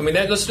 Okay? I mean,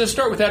 let's just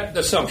start with that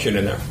assumption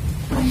in there.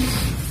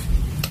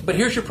 But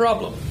here's your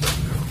problem.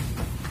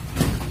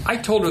 I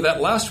told her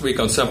that last week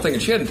on something,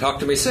 and she hadn't talked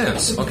to me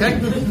since. Okay?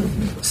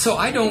 So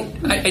I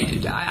don't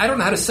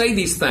know how to say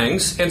these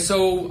things, and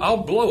so I'll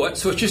blow it,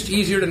 so it's just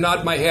easier to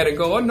nod my head and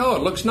go, oh, no,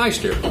 it looks nice,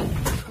 dear.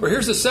 Or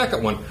here's the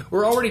second one.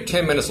 We're already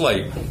 10 minutes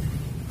late.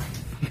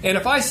 And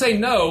if I say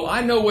no,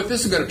 I know what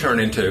this is going to turn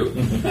into.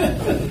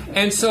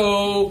 And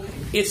so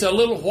it's a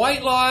little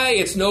white lie.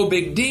 It's no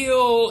big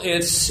deal.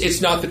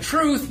 It's not the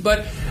truth.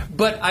 But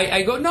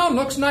I go, no, it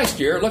looks nice,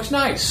 dear. It looks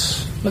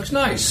nice. Looks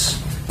nice.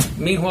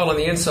 Meanwhile, on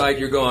the inside,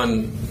 you're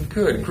going,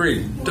 Good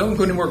grief, don't go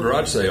to any more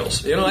garage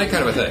sales. You know, that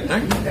kind of a thing.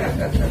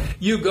 Right?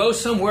 You go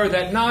somewhere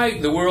that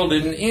night, the world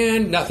didn't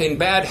end, nothing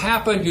bad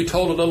happened, you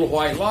told a little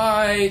white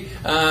lie.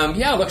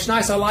 Yeah, it looks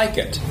nice, I like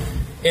it.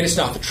 And it's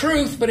not the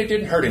truth, but it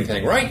didn't hurt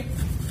anything, right?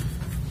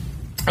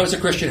 I was a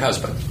Christian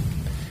husband.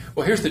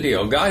 Well, here's the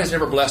deal. God has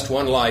never blessed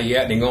one lie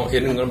yet, and He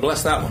isn't going to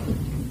bless that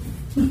one.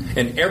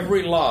 And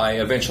every lie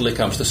eventually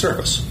comes to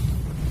surface.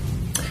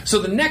 So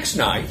the next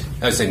night,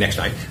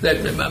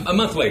 a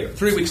month later,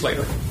 3 weeks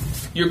later,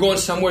 you're going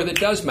somewhere that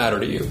does matter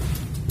to you.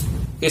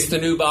 It's the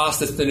new boss,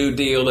 it's the new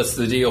deal, it's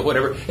the deal,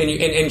 whatever.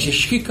 And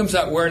she comes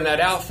out wearing that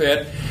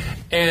outfit,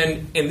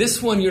 and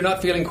this one you're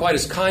not feeling quite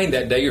as kind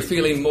that day. You're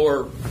feeling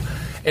more,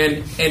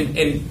 and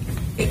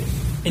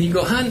you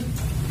go, hon,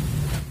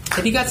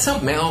 have you got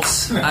something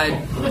else? I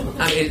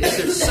mean,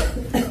 is there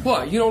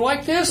what, you don't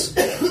like this?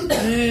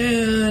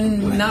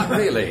 Not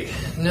really.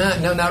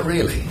 No, not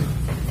really.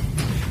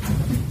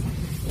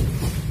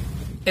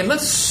 And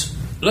let's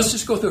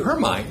just go through her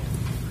mind.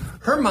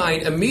 Her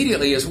mind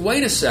immediately is,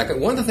 wait a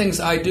second, one of the things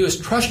I do is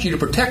trust you to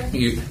protect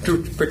me,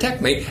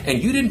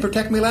 and you didn't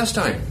protect me last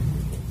time.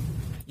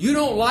 You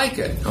don't like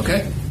it,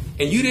 okay?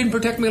 And you didn't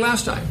protect me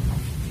last time.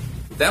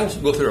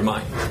 That'll go through her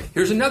mind.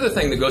 Here's another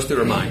thing that goes through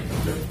her mind.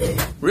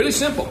 Really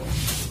simple.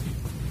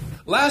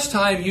 Last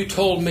time you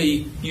told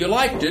me you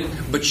liked it,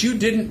 but you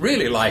didn't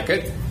really like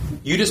it.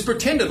 You just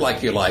pretended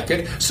like you like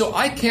it, so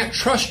I can't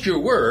trust your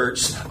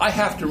words. I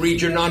have to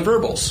read your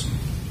nonverbals.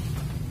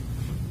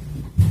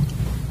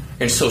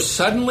 And so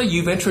suddenly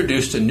you've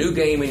introduced a new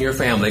game in your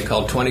family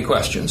called 20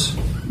 Questions.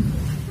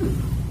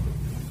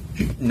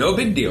 No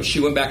big deal. She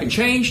went back and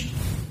changed.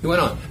 You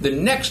went on. The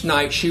next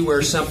night she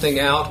wears something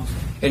out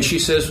and she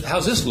says,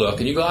 how's this look?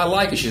 And you go, I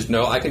like it. She says,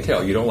 no, I can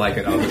tell. You don't like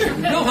it.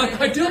 No,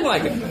 I do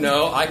like it.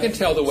 No, I can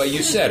tell the way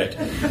you said it.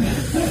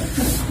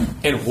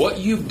 And what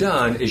you've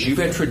done is you've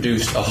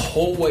introduced a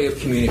whole way of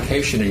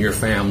communication in your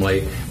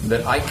family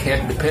that I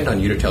can't depend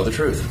on you to tell the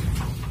truth.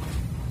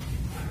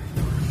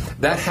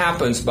 That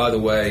happens, by the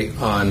way,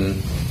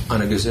 on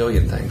a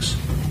gazillion things.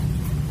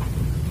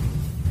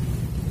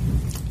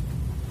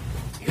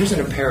 Here's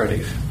an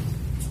imperative.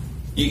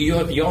 You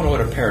all know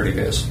what imperative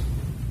is.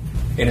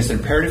 And it's an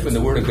imperative in the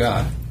Word of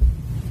God.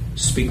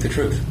 Speak the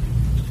truth.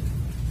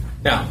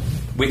 Now,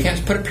 we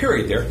can't put a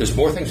period there. There's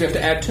more things we have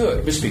to add to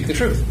it, but speak the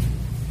truth.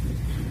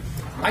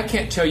 I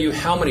can't tell you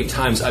how many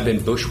times I've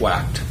been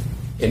bushwhacked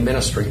in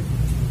ministry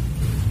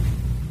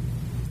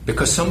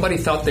because somebody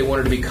thought they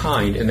wanted to be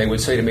kind, and they would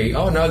say to me,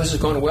 oh, no, this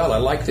is going well, I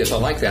like this, I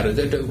like that,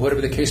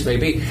 whatever the case may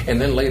be. And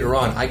then later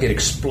on, I get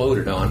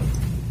exploded on.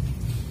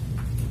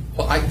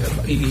 Well,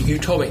 you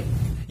told me.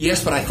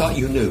 Yes, but I thought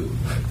you knew.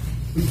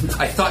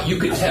 I thought you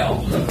could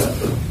tell.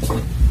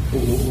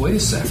 Wait a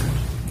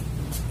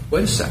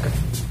second.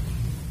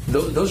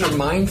 Those are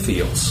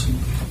minefields.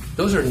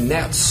 Those are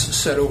nets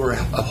set over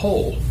a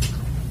hole.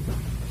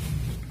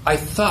 I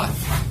thought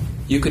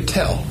you could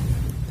tell.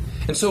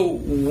 And so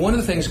one of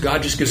the things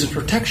God just gives us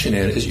protection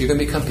in is you're going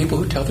to become people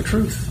who tell the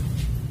truth.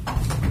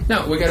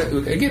 Now, we're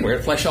going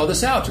to flesh all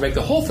this out to make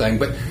the whole thing,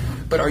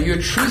 but are you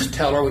a truth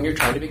teller when you're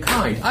trying to be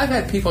kind? I've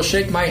had people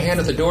shake my hand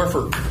at the door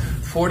for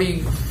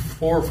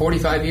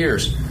 45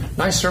 years.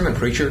 Nice sermon,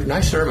 preacher.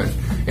 Nice sermon.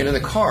 And in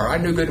the car, I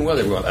knew good and well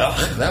they were going,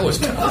 oh, that was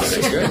tough.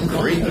 Good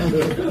grief.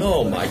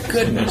 Oh, my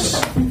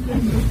goodness.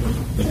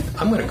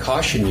 I'm going to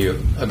caution you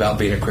about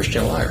being a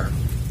Christian liar.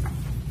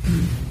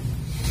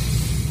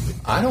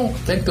 I don't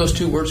think those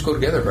two words go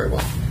together very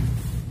well.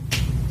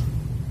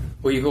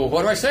 Well, you go,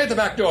 what do I say at the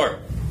back door?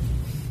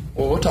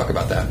 Well, we'll talk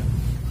about that.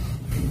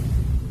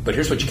 But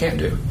here's what you can't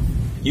do.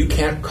 You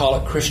can't call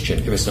it Christian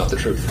if it's not the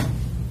truth.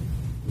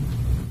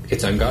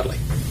 It's ungodly.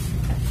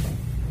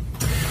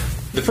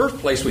 The first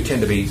place we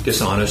tend to be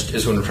dishonest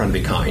is when we're trying to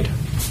be kind.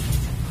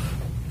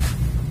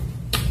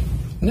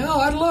 No,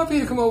 I'd love for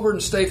you to come over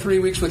and stay 3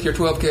 weeks with your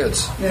 12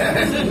 kids.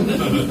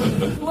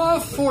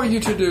 Love for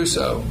you to do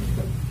so.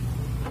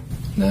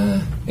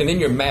 Nah. And then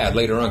you're mad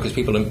later on because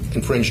people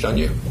infringed on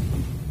you.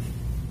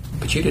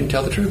 But you didn't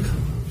tell the truth.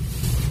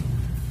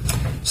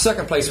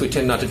 Second place we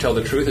tend not to tell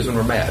the truth is when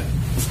we're mad.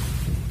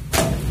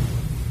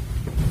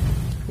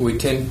 We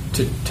tend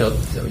to tell,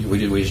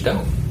 we just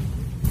don't.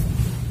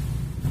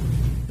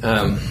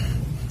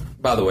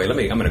 By the way,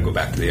 I'm going to go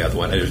back to the other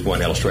one. There's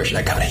one illustration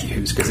I got to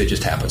use because it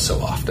just happens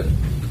so often.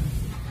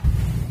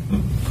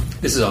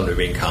 This is on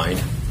being kind.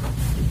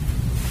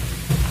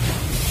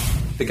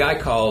 The guy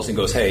calls and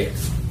goes, hey,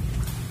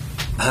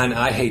 hon,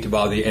 I hate to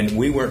bother you, and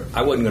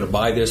I wasn't going to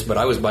buy this, but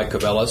I was by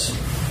Cabela's.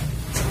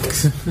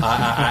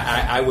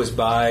 I was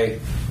by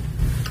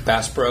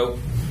Bass Pro.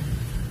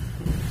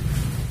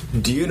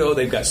 Do you know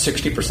they've got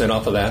 60%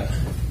 off of that?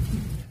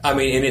 I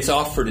mean, and it's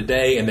off for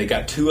today, and they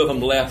got 2 of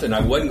them left, and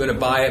I wasn't going to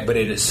buy it, but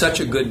it is such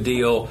a good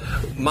deal.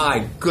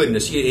 My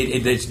goodness,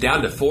 it's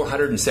down to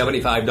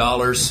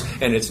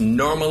 $475, and it's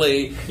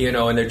normally,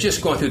 and they're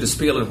just going through the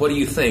spiel, and what do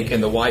you think?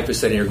 And the wife is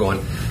sitting here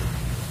going,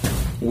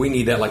 we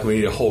need that like we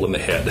need a hole in the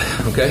head,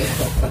 okay?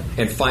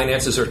 And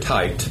finances are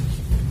tight,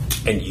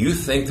 and you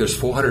think there's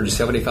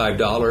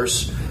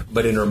 $475,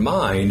 but in her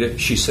mind,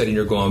 she's sitting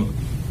here going,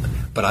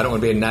 But I don't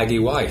want to be a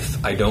naggy wife.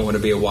 I don't want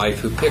to be a wife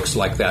who picks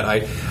like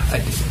that.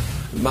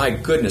 My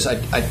goodness,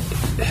 and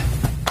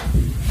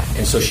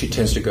so she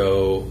tends to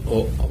go,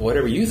 oh,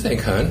 whatever you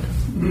think, hon.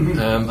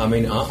 I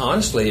mean,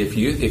 honestly, if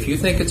you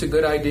think it's a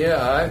good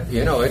idea,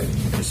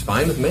 it's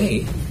fine with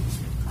me.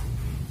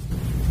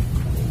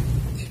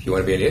 If you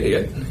want to be an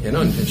idiot,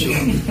 and she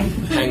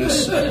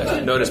hangs.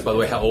 Notice, by the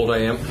way, how old I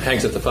am.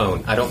 Hangs up the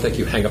phone. I don't think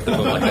you hang up the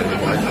phone like that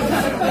anymore.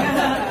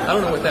 I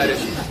don't know what that is.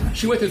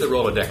 She went through the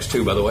Rolodex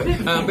too, by the way.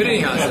 But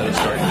anyhow, that's another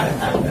story.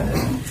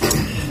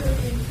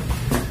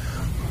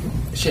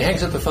 She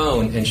hangs up the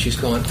phone and she's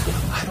going,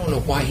 I don't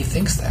know why he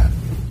thinks that,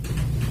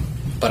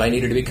 but I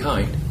need her to be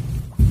kind.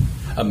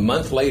 A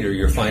month later,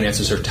 your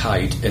finances are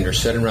tight and they're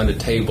sitting around a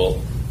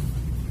table,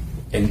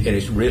 and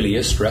it really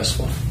is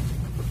stressful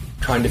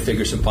trying to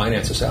figure some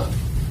finances out.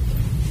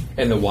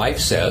 And the wife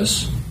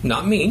says,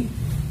 not me,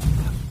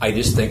 I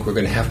just think we're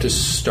going to have to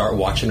start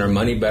watching our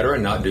money better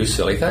and not do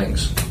silly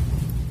things.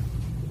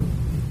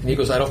 And he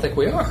goes, I don't think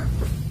we are.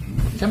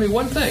 Tell me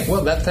one thing.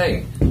 Well, that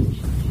thing,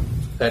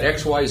 that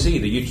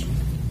XYZ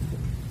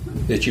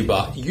that you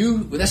bought,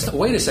 that's not,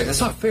 wait a second,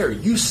 that's not fair.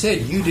 You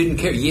said you didn't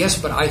care. Yes,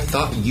 but I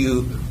thought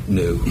you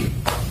knew.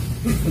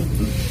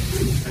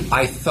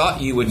 I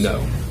thought you would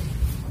know.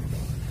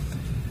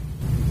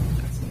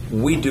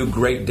 We do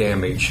great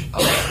damage.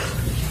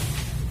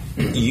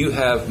 You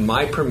have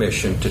my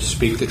permission to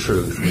speak the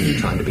truth when you're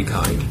trying to be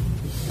kind.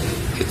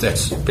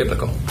 That's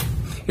biblical.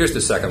 Here's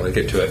the second one.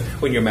 Get to it.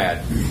 When you're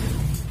mad.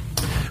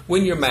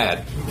 When you're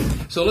mad.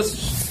 So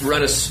let's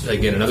run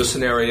again another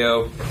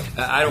scenario.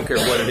 I don't care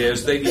what it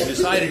is. You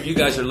decided you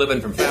guys are living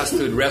from fast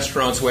food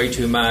restaurants way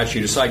too much.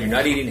 You decide you're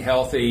not eating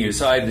healthy. You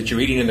decide that you're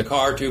eating in the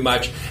car too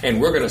much. And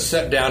we're going to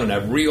sit down and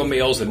have real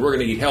meals, and we're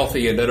going to eat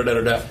healthy and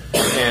da-da-da-da-da.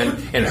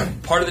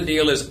 And part of the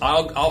deal is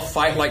I'll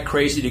fight like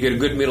crazy to get a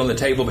good meal on the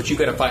table, but you've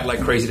got to fight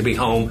like crazy to be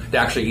home to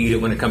actually eat it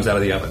when it comes out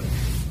of the oven.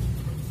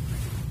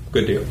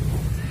 Good deal.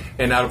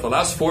 And out of the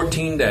last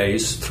 14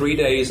 days, 3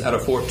 days out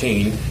of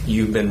 14,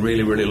 you've been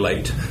really, really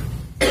late.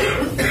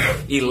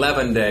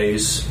 11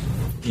 days,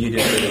 you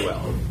did really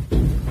well.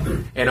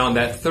 And on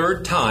that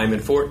third time in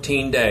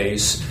 14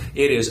 days,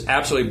 it is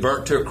absolutely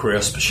burnt to a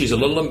crisp. She's a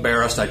little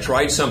embarrassed. I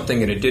tried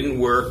something and it didn't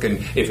work. And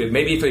if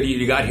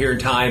you got here in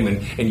time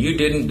and you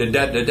didn't,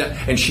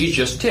 and she's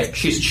just ticked.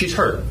 She's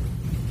hurt.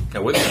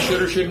 Now, whether she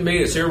should or shouldn't be,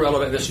 it's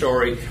irrelevant in the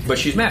story, but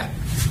she's mad.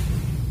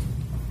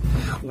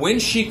 When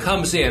she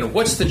comes in,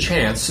 what's the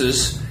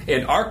chances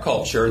in our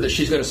culture that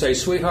she's going to say,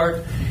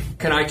 sweetheart,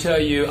 can I tell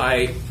you,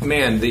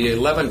 the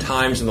 11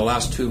 times in the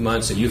last 2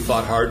 months that you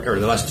fought hard, or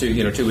the last 2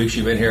 weeks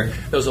you've been here,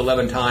 those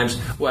 11 times,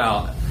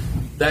 well,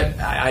 that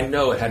I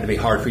know it had to be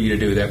hard for you to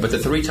do that, but the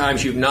 3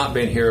 times you've not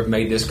been here have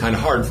made this kind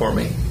of hard for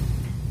me.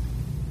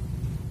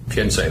 She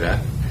didn't say that.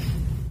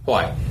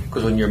 Why?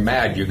 Because when you're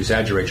mad, you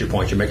exaggerate your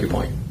point, you make your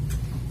point.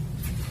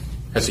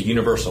 That's a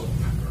universal.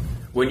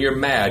 When you're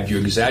mad, you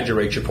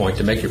exaggerate your point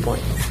to make your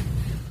point.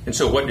 And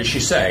so what does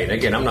she say? And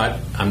again, I'm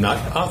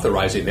not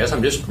authorizing this.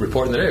 I'm just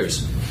reporting the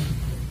news.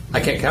 I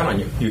can't count on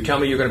you. You tell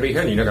me you're going to be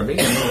here, and you're not going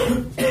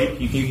to be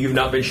here. You've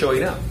not been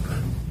showing up.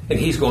 And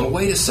he's going,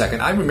 wait a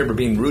second. I remember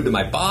being rude to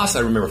my boss.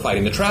 I remember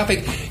fighting the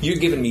traffic. You're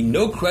giving me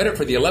no credit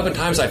for the 11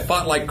 times I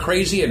fought like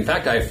crazy. In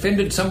fact, I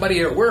offended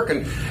somebody at work.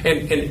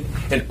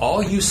 And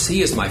all you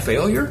see is my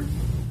failure.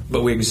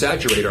 But we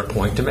exaggerate our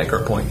point to make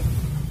our point.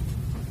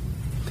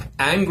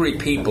 Angry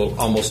people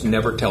almost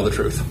never tell the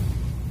truth.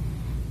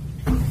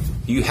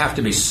 You have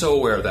to be so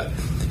aware of that.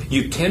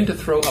 You tend to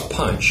throw a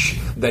punch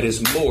that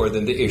is more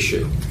than the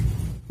issue.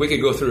 We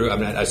could go through,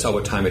 I saw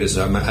what time it is.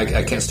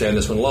 I can't stay on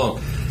this one long.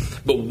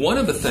 But one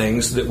of the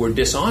things that we're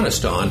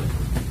dishonest on,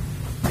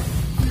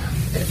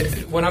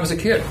 when I was a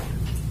kid,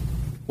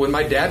 when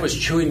my dad was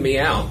chewing me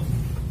out,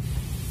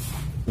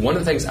 one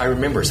of the things I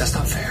remember is, that's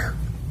not fair.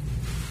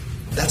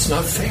 That's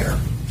not fair.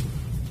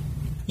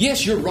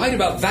 Yes, you're right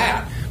about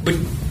that,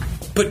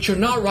 but you're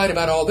not right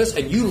about all this,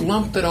 and you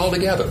lumped it all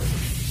together.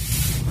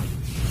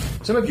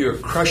 Some of you are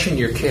crushing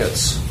your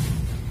kids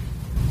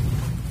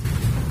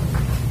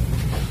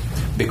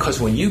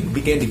because when you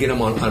begin to get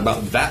them on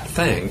about that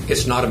thing,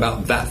 it's not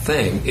about that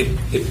thing.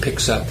 It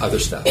picks up other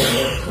stuff.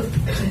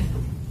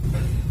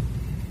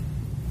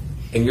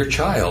 And your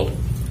child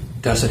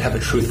doesn't have a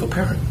truthful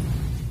parent.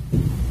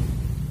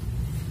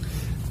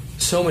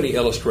 So many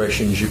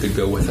illustrations you could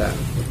go with that.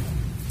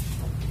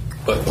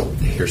 But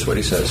here's what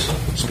he says.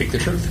 Speak the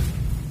truth.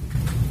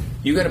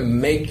 You got to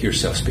make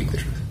yourself speak the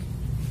truth.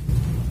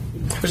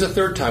 There's a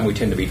third time we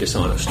tend to be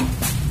dishonest.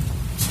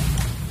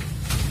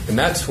 And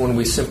that's when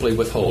we simply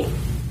withhold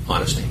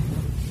honesty.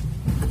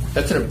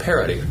 That's an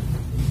imperative.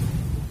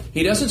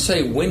 He doesn't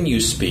say when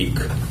you speak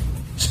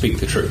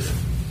the truth.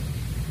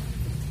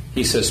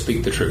 He says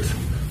speak the truth.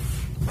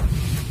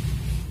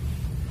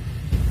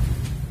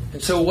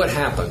 And so what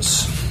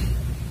happens?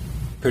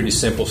 Pretty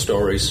simple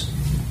stories.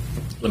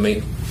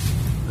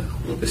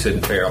 This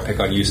isn't fair. I'll pick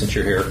on you since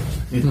you're here.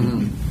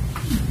 Mm-hmm.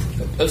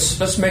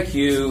 Let's make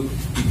you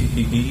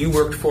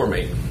worked for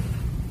me.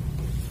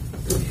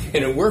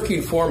 And in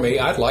working for me,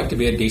 I'd like to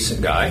be a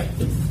decent guy.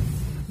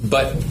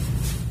 But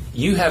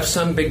You have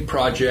some big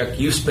project,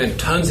 you spent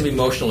tons of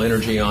emotional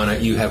energy on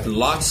it, you have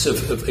lots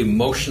of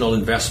emotional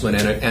investment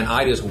in it, and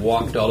I just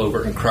walked all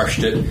over it and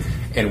crushed it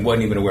and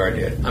wasn't even aware I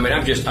did. I mean,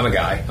 I'm a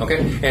guy, okay?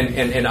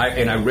 And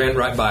I ran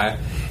right by it,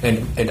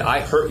 and I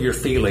hurt your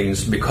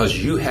feelings because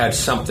you had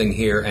something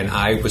here and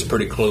I was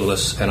pretty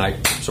clueless, and I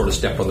sort of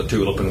stepped on the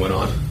tulip and went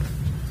on.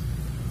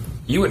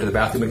 You went to the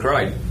bathroom and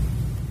cried.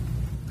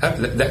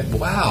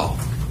 Wow.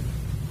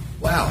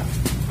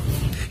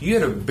 You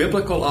had a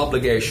biblical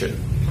obligation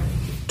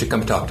to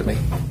come talk to me.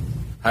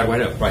 How do I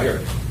know? Right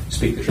here.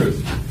 Speak the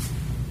truth.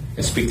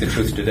 And speak the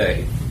truth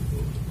today.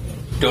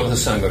 Don't let the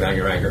sun go down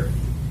your anger.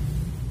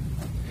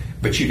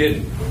 But you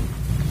didn't.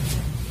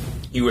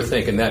 You were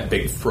thinking, that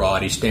big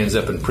fraud, he stands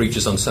up and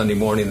preaches on Sunday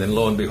morning, and then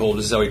lo and behold,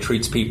 this is how he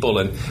treats people.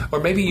 Or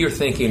maybe you're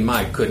thinking,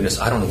 my goodness,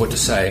 I don't know what to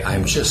say.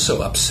 I'm just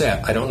so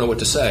upset. I don't know what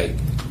to say.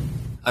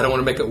 I don't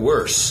want to make it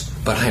worse,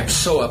 but I am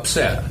so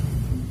upset.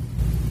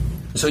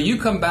 So you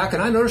come back,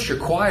 and I notice you're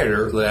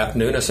quieter that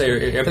afternoon. I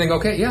say, everything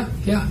okay? Yeah.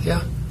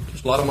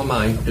 Just a lot on my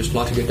mind. Just a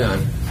lot to get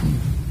done.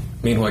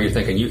 Meanwhile, you're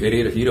thinking, you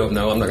idiot, if you don't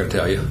know, I'm not going to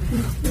tell you.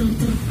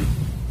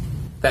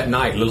 That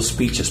night, little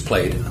speeches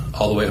played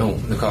all the way home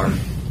in the car.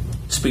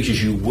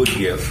 Speeches you would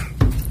give.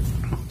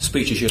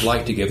 Speeches you'd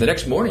like to give. The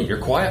next morning, you're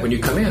quiet when you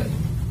come in.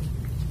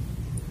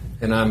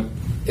 And I'm,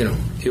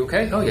 you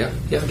okay? Oh, yeah,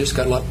 I just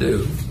got a lot to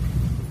do.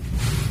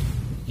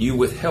 You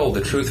withheld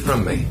the truth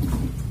from me.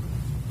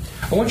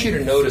 I want you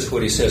to notice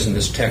what he says in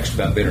this text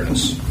about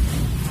bitterness.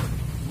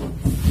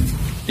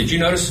 Did you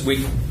notice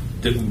the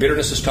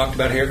bitterness is talked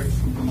about here?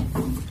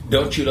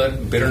 Don't you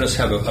let bitterness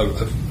have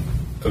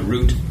a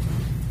root?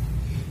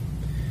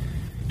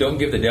 Don't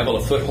give the devil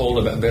a foothold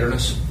about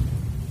bitterness.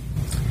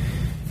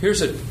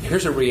 Here's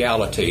a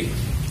reality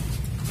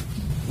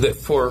that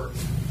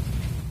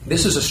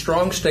this is a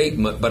strong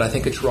statement, but I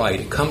think it's right.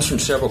 It comes from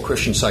several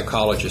Christian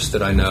psychologists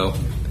that I know.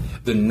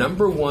 The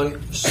number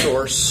one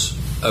source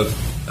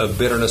of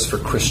bitterness for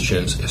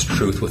Christians is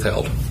truth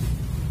withheld.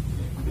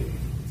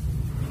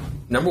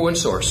 Number one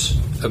source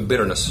of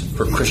bitterness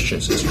for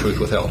Christians is truth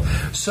withheld.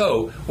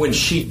 So when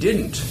she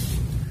didn't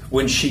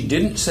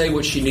say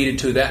what she needed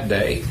to that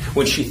day,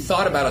 when she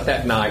thought about it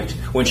that night,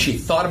 when she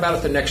thought about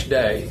it the next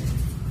day,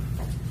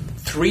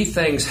 three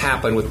things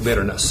happen with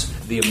bitterness.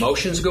 The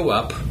emotions go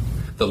up,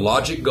 the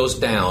logic goes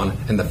down,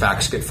 and the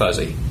facts get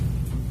fuzzy.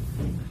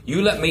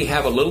 You let me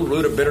have a little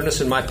root of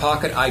bitterness in my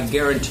pocket, I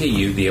guarantee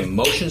you the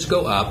emotions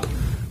go up,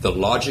 the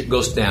logic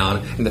goes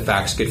down, and the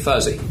facts get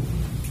fuzzy.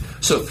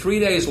 So 3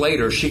 days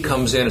later, she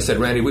comes in and said,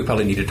 Randy, we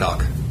probably need to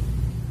talk.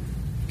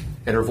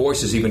 And her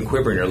voice is even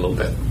quivering a little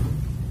bit.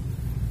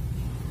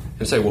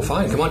 And say, well,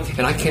 fine, come on.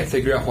 And I can't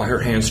figure out why her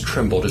hands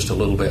tremble just a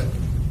little bit.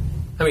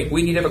 I mean,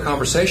 we need to have a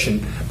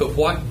conversation, but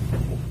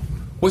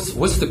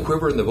what's the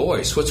quiver in the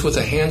voice? What's with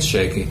the hands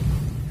shaking?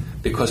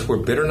 Because where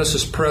bitterness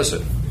is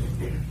present,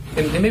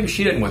 and maybe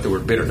she didn't want the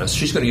word bitterness,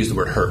 she's going to use the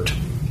word hurt.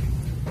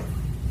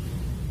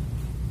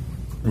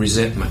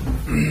 Resentment,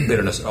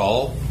 bitterness,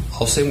 all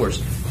same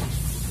words.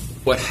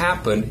 What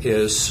happened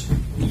is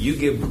you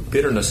give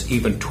bitterness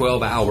even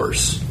 12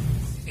 hours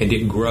and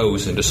it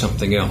grows into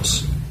something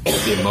else.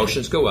 The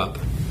emotions go up.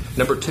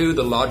 Number two,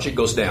 the logic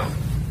goes down.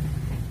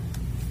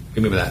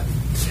 Remember that.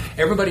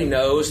 Everybody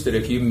knows that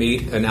if you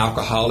meet an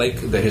alcoholic,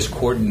 that his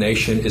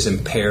coordination is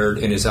impaired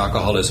in his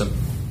alcoholism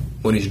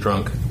when he's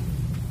drunk.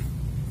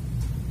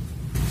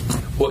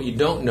 What you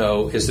don't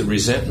know is the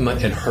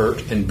resentment and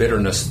hurt and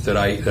bitterness that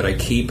I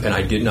keep and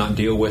I did not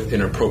deal with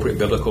in an appropriate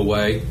biblical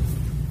way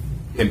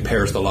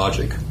impairs the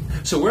logic.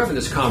 So we're having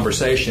this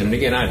conversation, and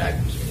again,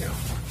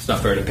 it's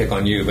not fair to pick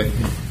on you, but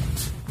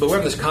we're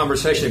having this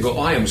conversation and go,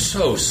 I am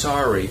so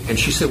sorry. And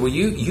she said, well,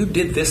 you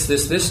did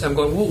this. I'm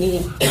going,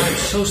 whoa, I'm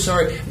so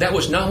sorry. That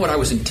was not what I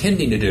was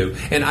intending to do.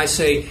 And I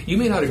say, you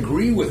may not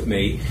agree with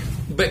me,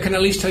 but can I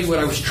at least tell you what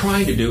I was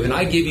trying to do? And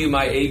I give you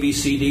my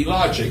ABCD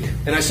logic.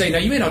 And I say, now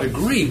you may not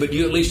agree, but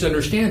you at least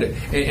understand it.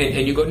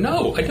 And you go,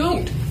 no, I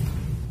don't.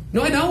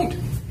 No, I don't.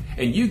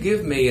 And you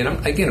give me, and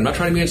I'm not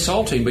trying to be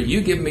insulting, but you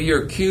give me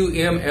your Q,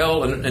 M,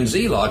 L, and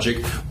Z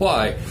logic.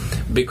 Why?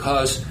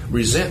 Because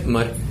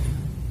resentment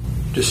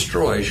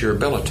destroys your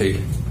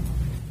ability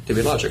to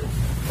be logical.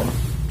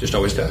 Just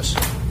always does.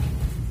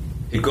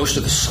 It goes to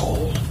the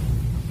soul.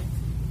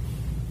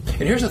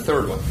 And here's a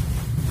third one.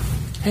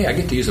 Hey, I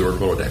get to use the word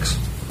Rolodex.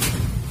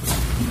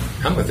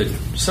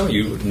 Some of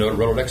you know what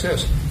Rolodex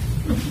is.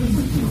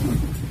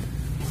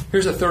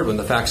 Here's a third one.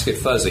 The facts get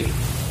fuzzy.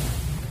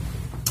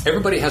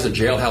 Everybody has a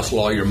jailhouse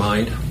lawyer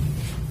mind.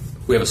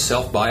 We have a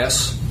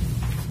self-bias.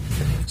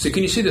 So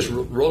can you see this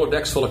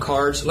Rolodex full of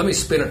cards? Let me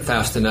spin it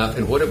fast enough,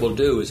 and what it will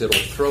do is it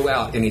will throw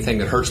out anything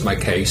that hurts my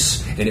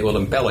case, and it will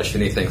embellish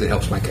anything that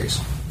helps my case.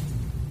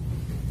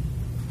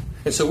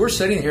 And so we're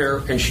sitting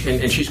here, and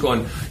she's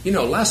going,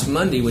 last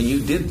Monday when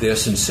you did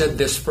this and said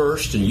this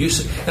first, and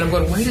I'm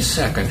going, wait a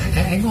second,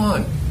 hang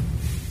on.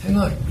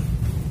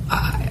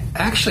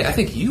 I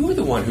think you were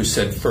the one who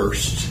said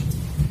first.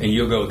 And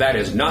you'll go, that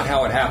is not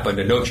how it happened,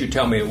 and don't you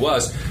tell me it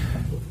was,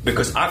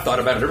 because I've thought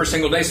about it every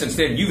single day since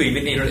then. You've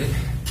even needed it.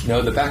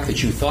 No, the fact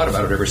that you thought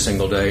about it every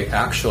single day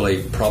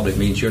actually probably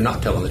means you're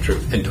not telling the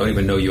truth and don't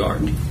even know you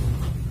aren't.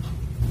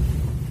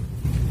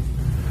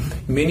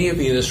 Many of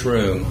you in this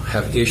room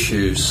have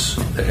issues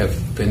that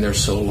have been there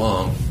so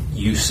long.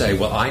 You say,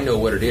 well, I know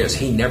what it is.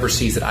 He never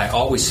sees it. I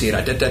always see it.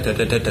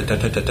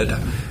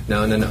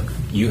 No.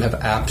 You have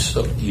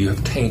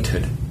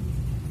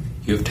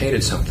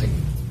tainted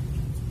something.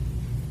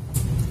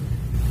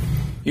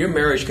 Your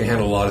marriage can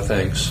handle a lot of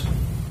things.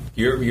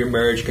 Your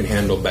marriage can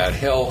handle bad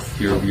health.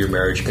 Your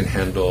marriage can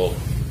handle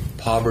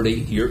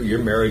poverty. Your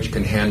marriage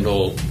can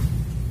handle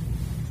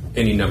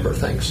any number of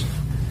things.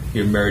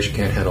 Your marriage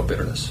can't handle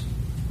bitterness.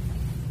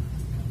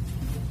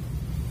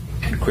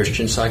 And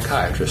Christian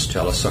psychiatrists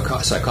tell us,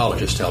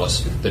 psychologists tell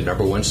us, the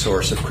number one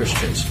source of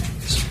Christians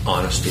is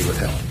honesty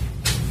withheld.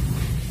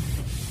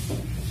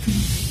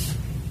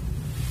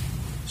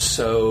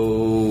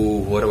 So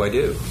what do I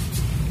do?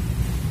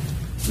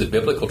 The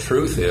biblical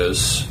truth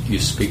is you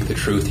speak the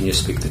truth and you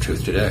speak the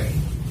truth today.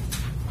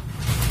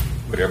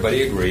 Would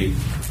everybody agree?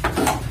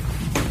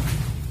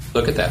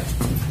 Look at that.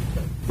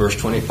 Verse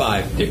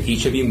 25.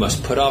 Each of you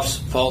must put off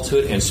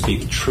falsehood and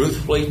speak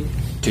truthfully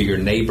to your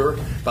neighbor.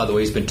 By the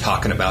way, he's been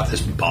talking about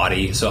this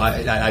body, so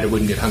I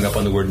wouldn't get hung up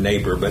on the word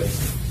neighbor, but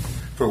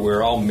for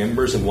we're all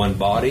members of one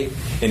body,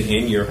 and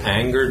in your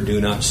anger do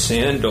not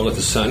sin. Don't let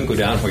the sun go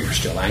down while you're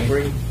still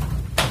angry.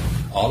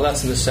 All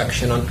that's in the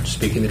section on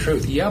speaking the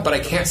truth. Yeah, but I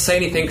can't say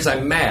anything because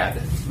I'm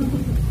mad.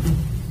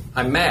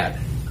 I'm mad.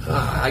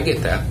 I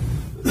get that.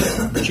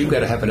 But you've got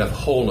to have enough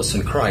wholeness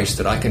in Christ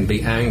that I can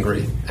be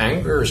angry.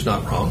 Anger is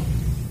not wrong.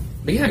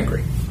 Be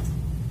angry.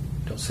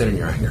 Don't sin in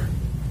your anger.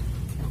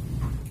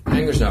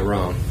 Anger's not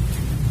wrong.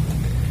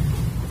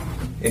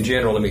 In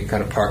general, let me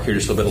kind of park here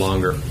just a little bit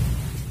longer.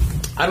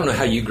 I don't know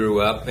how you grew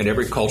up, and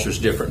every culture is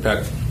different.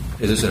 In fact,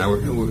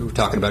 we were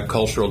talking about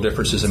cultural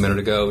differences a minute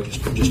ago,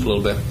 just a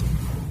little bit.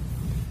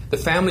 The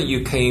family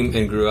you came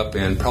and grew up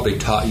in probably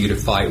taught you to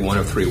fight one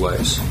of three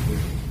ways.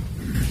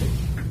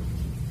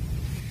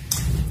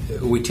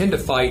 We tend to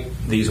fight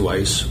these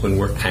ways when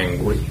we're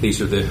angry.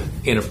 These are the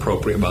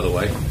inappropriate, by the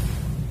way.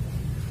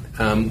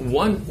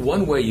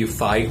 One way you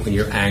fight when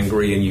you're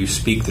angry and you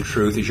speak the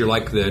truth is you're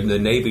like the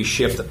Navy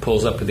ship that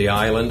pulls up to the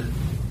island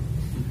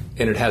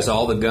and it has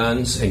all the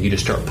guns and you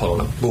just start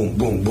pulling them. Boom,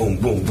 boom, boom,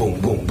 boom, boom,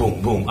 boom,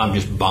 boom, boom. I'm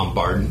just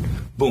bombarding.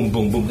 Boom,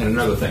 boom, boom, and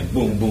another thing.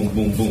 Boom, boom,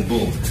 boom, boom,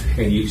 boom.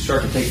 And you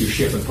start to take your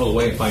ship and pull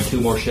away and find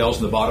two more shells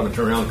in the bottom and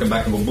turn around and come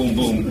back and go boom,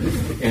 boom.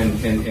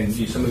 And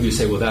some of you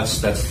say, well, that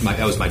was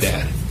my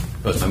dad.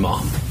 That was my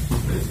mom.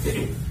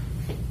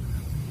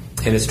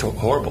 And it's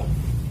horrible.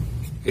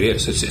 It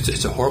is.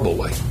 It's a horrible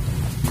way.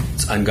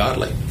 It's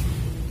ungodly.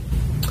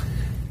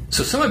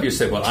 So some of you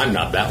say, well, I'm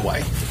not that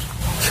way.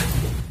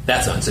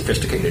 That's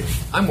unsophisticated.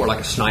 I'm more like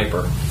a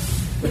sniper.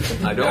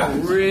 I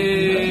don't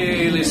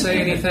really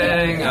say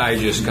anything. I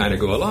just kind of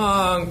go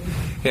along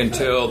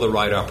until the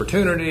right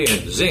opportunity,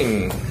 and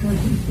zing.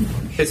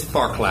 It's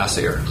far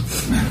classier.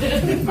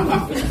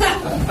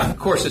 Of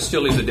course, it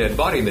still leaves a dead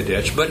body in the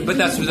ditch, but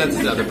that's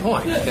another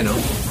point, you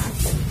know.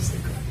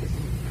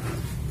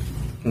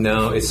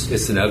 No,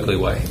 it's an ugly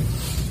way,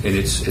 and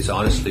it's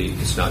honesty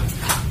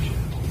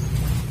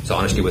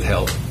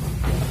withheld,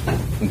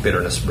 and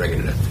bitterness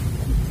bringing it in.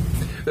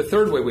 The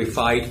third way we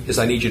fight is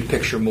I need you to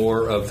picture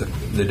more of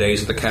the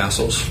days of the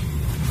castles.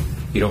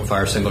 You don't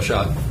fire a single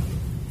shot.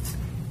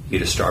 You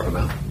just starve them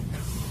out.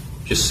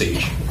 Just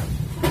siege.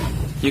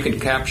 You can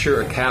capture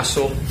a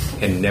castle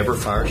and never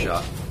fire a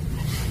shot.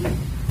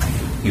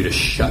 You just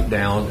shut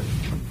down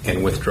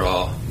and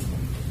withdraw.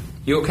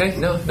 You okay?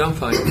 No, I'm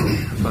fine.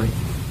 I'm fine.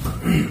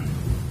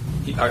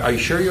 Are you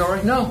sure you're all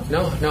right? No,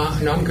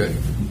 I'm good.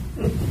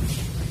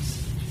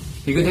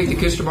 You going to take the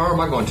kids tomorrow, or am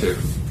I going to?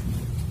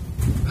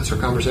 That's our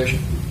conversation.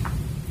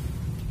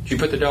 Did you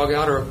put the dog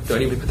out, or do I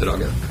need to put the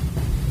dog out?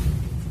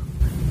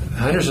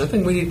 There's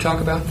nothing we need to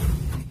talk about.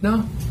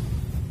 No.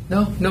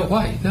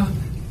 Why? No.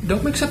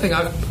 Don't make something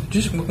out.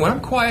 Just when I'm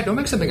quiet, don't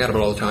make something out of it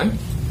all the time.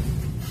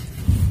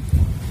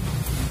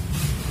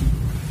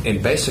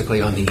 And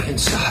basically, on the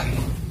inside,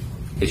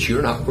 it's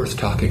you're not worth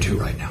talking to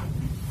right now.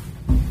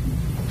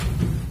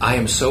 I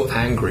am so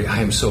angry. I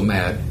am so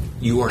mad.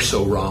 You are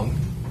so wrong.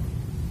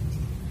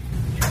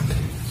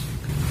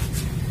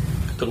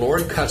 The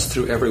Lord cuts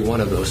through every one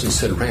of those and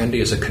said,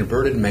 Randy, as a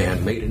converted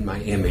man made in my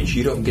image,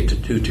 you don't get to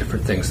do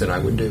different things than I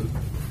would do.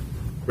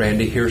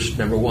 Randy, here's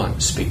number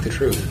one, speak the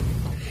truth.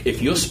 If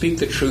you'll speak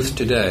the truth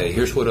today,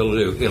 here's what it'll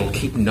do. It'll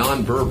keep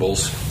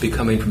nonverbals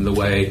becoming from the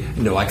way,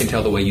 no, I can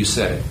tell the way you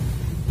said it.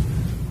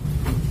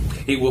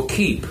 It will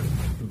keep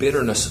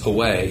bitterness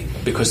away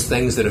because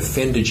things that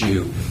offended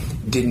you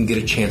didn't get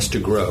a chance to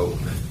grow.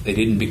 They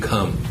didn't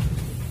become.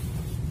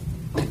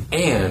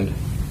 And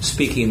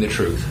speaking the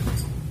truth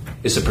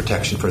is a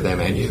protection for them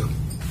and you.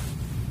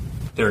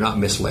 They're not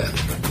misled.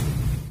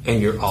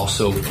 And you're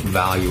also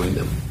valuing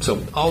them.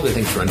 So all the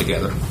things run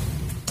together.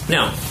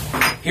 Now,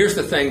 here's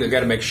the thing that we've got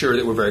to make sure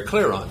that we're very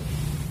clear on.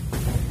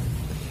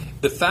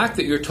 The fact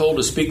that you're told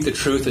to speak the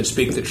truth and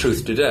speak the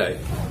truth today,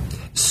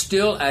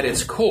 still at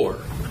its core,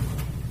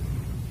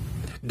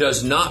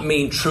 does not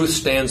mean truth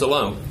stands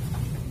alone.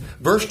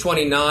 Verse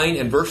 29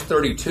 and verse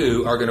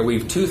 32 are going to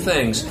weave two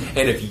things.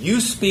 And if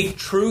you speak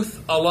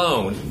truth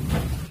alone,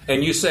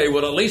 and you say,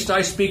 well, at least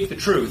I speak the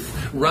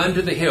truth, run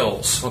to the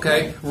hills,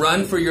 okay?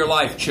 Run for your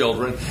life,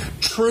 children.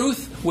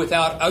 Truth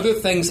without other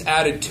things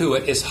added to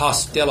it is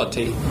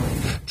hostility.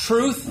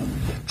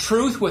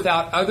 Truth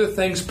without other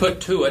things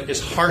put to it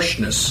is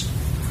harshness.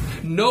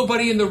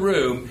 Nobody in the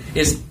room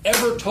is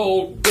ever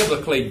told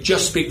biblically,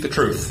 just speak the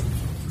truth.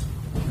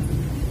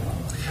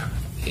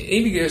 Any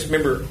of you guys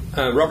remember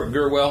Robert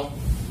Gurwell?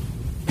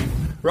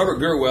 Robert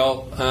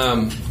Gurwell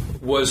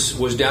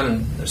was down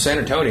in San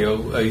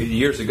Antonio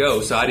years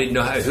ago, so I didn't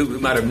know who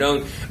might have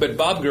known. But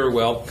Bob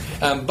Gurwell,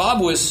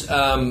 Bob was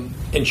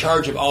in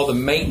charge of all the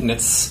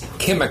maintenance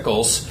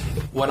chemicals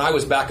when I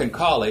was back in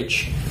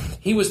college.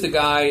 He was the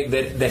guy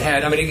that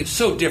had, I mean, it's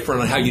so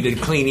different on how you did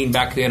cleaning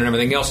back then and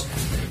everything else.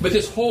 But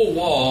this whole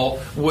wall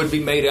would be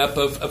made up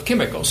of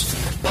chemicals.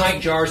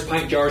 Pint jars,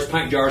 maybe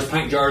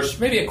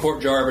a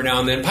quart jar every now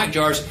and then, pint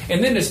jars,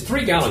 and then this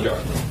 3-gallon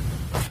jar.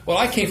 Well,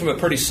 I came from a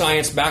pretty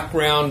science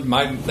background,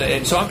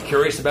 and so I'm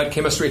curious about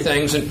chemistry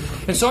things.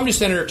 And so I'm just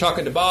standing there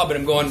talking to Bob, and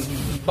I'm going,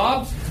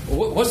 Bob,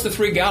 what's the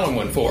 3-gallon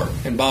one for?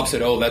 And Bob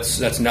said, oh, that's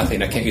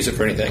nothing. I can't use it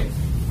for anything.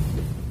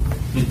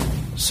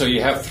 So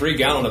you have 3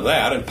 gallons of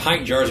that and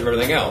pint jars of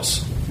everything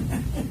else.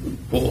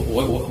 Well,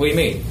 what do you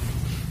mean?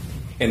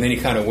 And then he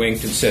kind of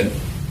winked and said,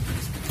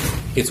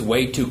 it's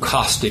way too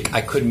caustic.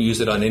 I couldn't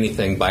use it on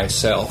anything by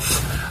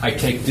itself. I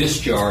take this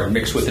jar and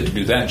mix with it to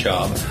do that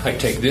job. I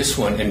take this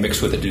one and mix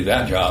with it to do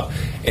that job.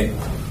 And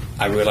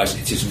I realized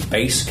it's just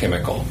base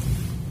chemical.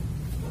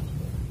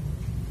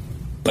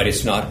 But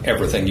it's not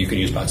everything you can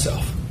use by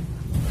itself.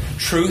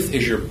 Truth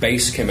is your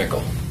base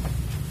chemical.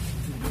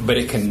 But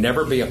it can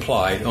never be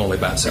applied only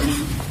by itself.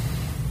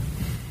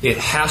 It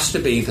has to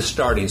be the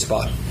starting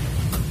spot.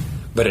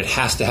 But it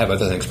has to have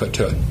other things put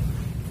to it.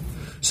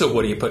 So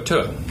what do you put to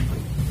it?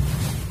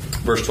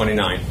 Verse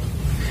 29.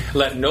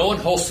 Let no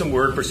unwholesome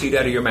word proceed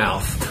out of your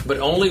mouth, but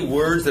only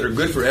words that are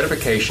good for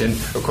edification,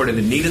 according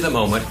to the need of the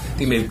moment, that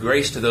you may give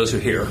grace to those who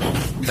hear.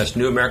 That's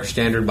New American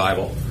Standard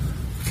Bible.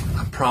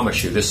 I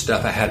promise you, this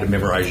stuff I had to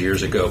memorize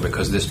years ago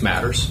because this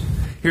matters.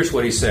 Here's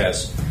what he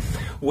says.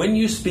 When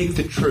you speak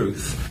the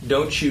truth,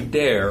 don't you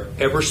dare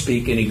ever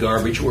speak any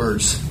garbage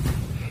words.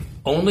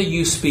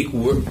 Only speak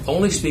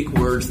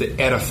words that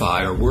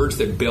edify or words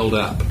that build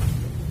up.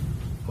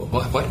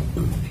 What?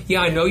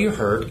 Yeah, I know you're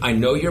hurt. I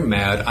know you're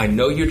mad. I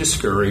know you're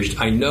discouraged.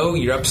 I know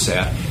you're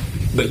upset.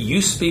 But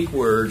you speak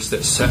words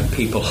that set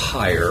people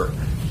higher.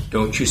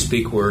 Don't you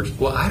speak words?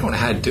 Well, I don't know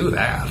how to do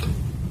that.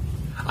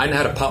 I know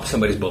how to pop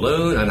somebody's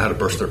balloon. I know how to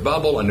burst their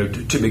bubble. I know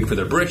too big for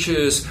their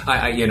britches.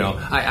 I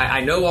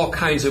know all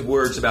kinds of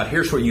words about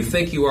here's where you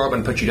think you are. I'm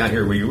going to put you down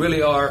here where you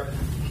really are.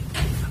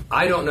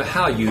 I don't know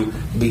how you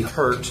be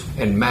hurt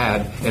and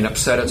mad and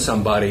upset at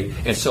somebody,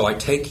 and so I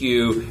take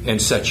you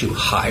and set you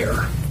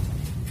higher.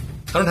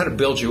 I don't know how to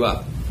build you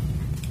up.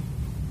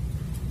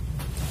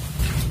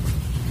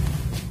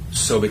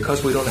 So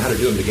because we don't know how to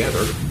do them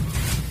together,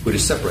 we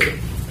just separate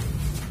them.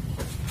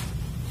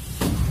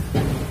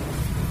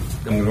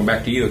 I'm going to go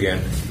back to you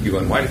again. You're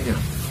going, why did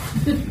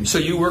you? So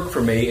you work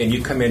for me and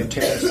you come in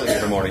 10 minutes late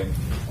every morning.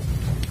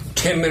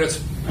 10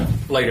 minutes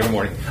late every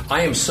morning.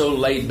 I am so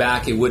laid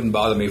back it wouldn't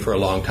bother me for a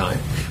long time.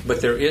 But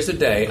there is a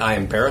day I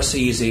embarrass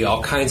easy,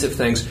 all kinds of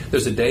things.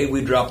 There's a day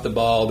we dropped the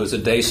ball. There's a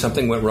day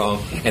something went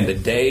wrong. And the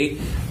day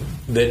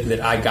that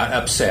I got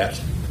upset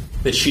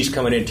that she's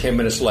coming in 10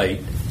 minutes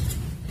late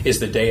is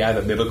the day I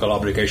have a biblical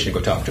obligation to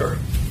go talk to her.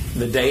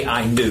 The day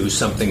I knew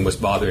something was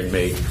bothering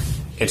me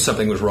and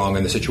something was wrong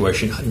in the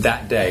situation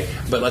that day.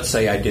 But let's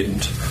say I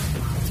didn't.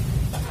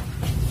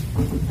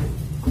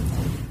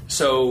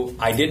 So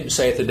I didn't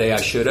say it the day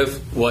I should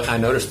have. Well, I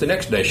noticed the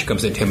next day she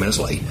comes in 10 minutes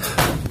late.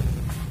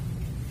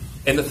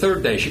 And the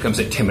third day she comes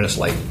in 10 minutes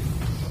late.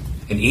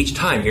 And each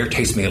time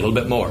irritates me a little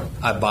bit more.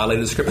 I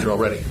violated the scripture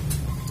already.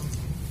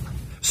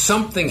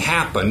 Something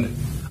happened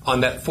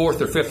on that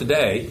fourth or fifth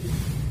day.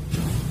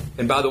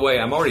 And by the way,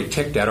 I'm already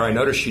ticked at her. I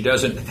noticed she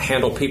doesn't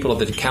handle people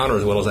at the counter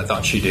as well as I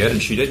thought she did.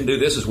 And she didn't do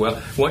this as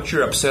well. Once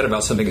you're upset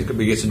about something, it could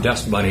be some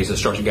dust bunnies and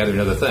starts gathering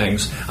other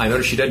things. I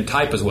noticed she doesn't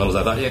type as well as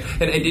I thought.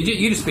 And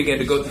you just begin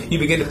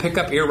to pick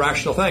up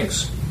irrational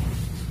things.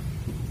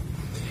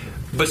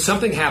 But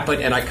something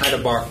happened and I kind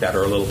of barked at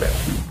her a little bit.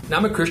 Now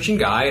I'm a Christian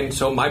guy, and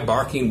so my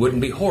barking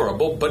wouldn't be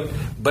horrible,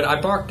 but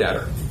I barked at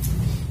her.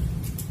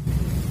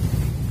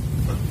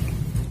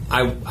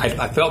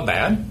 I felt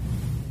bad.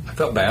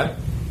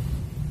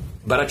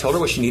 But I told her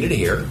what she needed to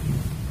hear.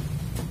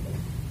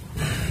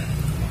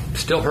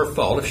 Still her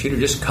fault. If she'd have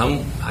just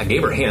come, I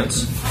gave her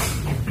hints.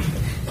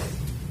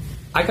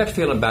 I got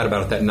feeling bad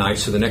about it that night,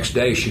 so the next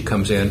day she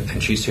comes in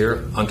and she's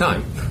here on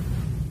time.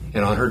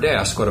 And on her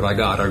desk, what have I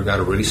got? I've got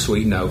a really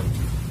sweet note.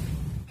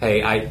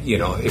 Hey,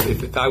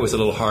 if I was a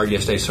little hard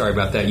yesterday, sorry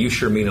about that. You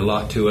sure mean a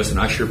lot to us, and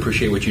I sure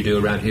appreciate what you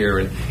do around here,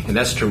 and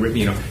that's terrific.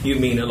 You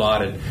mean a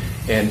lot,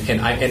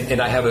 and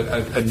I have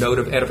a note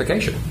of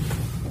edification.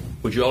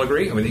 Would you all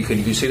agree? I mean, can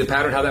you see the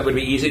pattern, how that would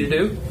be easy to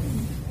do?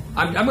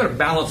 I'm going to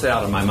balance it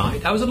out in my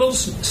mind. I was a little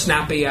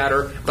snappy at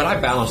her, but I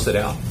balanced it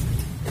out.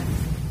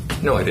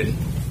 No, I didn't.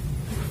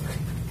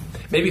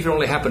 Maybe if it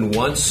only happened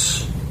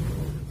once,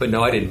 but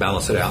no, I didn't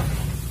balance it out.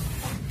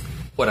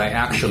 What I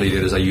actually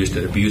did is I used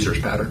an abuser's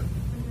pattern.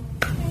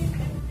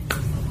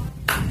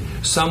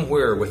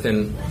 Somewhere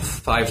within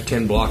 5 to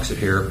 10 blocks of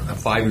here, a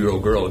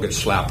 5-year-old girl gets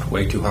slapped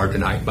way too hard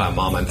tonight by a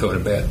mama and thrown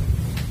in bed.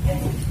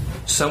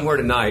 Somewhere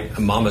tonight,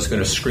 a mama's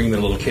going to scream at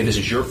a little kid, "This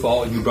is your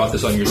fault. You brought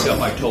this on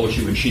yourself. I told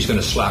you." And she's going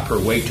to slap her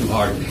way too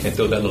hard and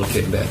throw that little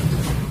kid in bed.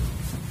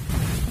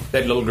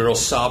 That little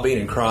girl's sobbing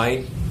and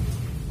crying.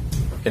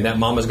 And that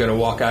mama's going to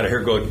walk out of here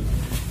going,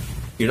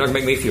 "You're not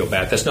going to make me feel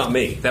bad. That's not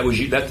me. That was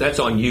you. That's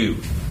on you.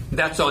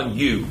 That's on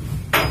you.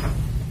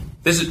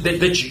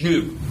 That's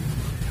you."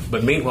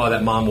 But meanwhile,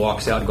 that mom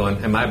walks out going,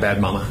 "Am I a bad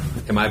mama?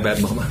 Am I a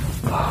bad mama?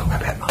 Oh, am I a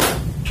bad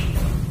mama?"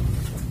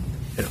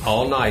 And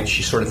all night,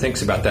 she sort of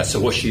thinks about that. So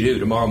what's she do?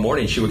 Tomorrow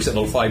morning, she wakes that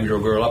little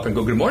 5-year-old girl up and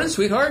go, "Good morning,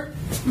 sweetheart.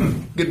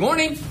 Good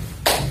morning.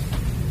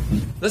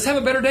 Let's have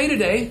a better day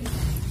today.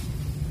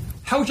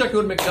 How would you like to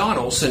go to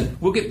McDonald's and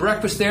we'll get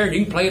breakfast there and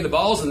you can play in the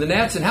balls and the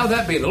nets?" And how'd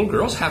that be? The little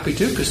girl's happy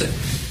too,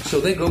 so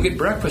they go get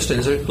breakfast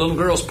and the little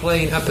girl's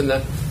playing up in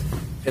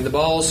the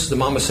balls. The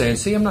mama's saying,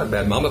 "See, I'm not a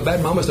bad mama.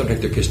 Bad mamas don't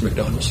take their kids to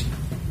McDonald's."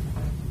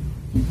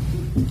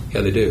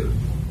 Yeah, they do.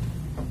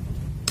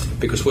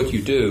 Because what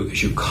you do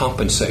is you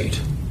compensate.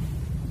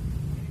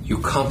 You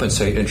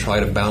compensate and try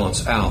to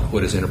balance out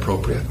what is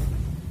inappropriate.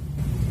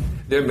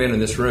 There are men in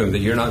this room that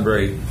you're not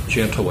very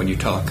gentle when you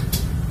talk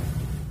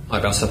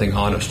about something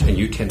honest, and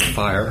you tend to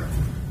fire.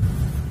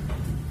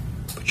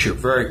 But you're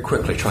very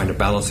quickly trying to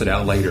balance it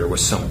out later with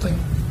something.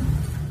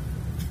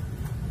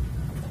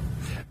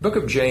 Book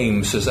of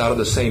James says, "Out of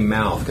the same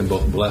mouth can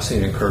both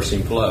blessing and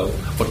cursing flow."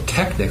 Well,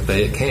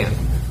 technically it can.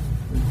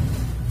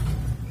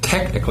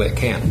 Technically it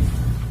can.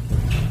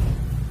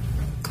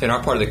 In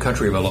our part of the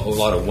country, we have a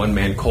lot of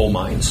one-man coal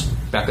mines.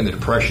 Back in the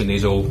Depression,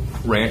 these old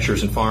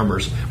ranchers and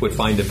farmers would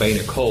find a vein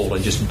of coal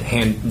and just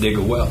hand dig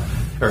a well,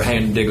 or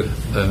hand dig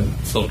a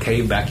little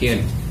cave back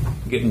in,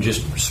 getting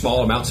just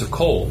small amounts of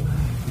coal.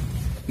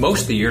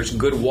 Most of the year, it's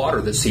good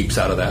water that seeps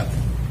out of that.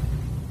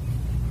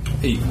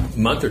 A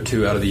month or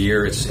two out of the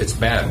year, it's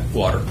bad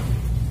water.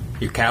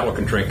 Your cattle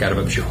can drink out of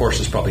it, but your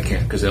horses probably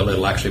can't, because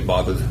it'll actually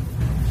bother them.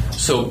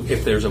 So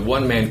if there's a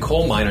one-man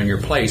coal mine on your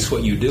place,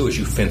 what you do is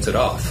you fence it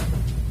off.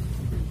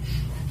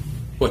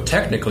 Well,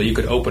 technically, you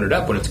could open it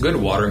up when it's good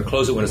water and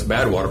close it when it's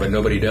bad water, but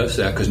nobody does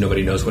that because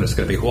nobody knows when it's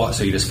going to be what,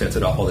 so you just fence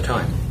it off all the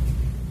time.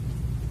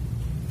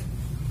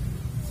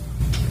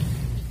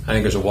 I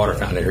think there's a water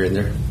fountain here, isn't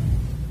there?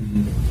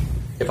 Mm-hmm.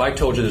 If I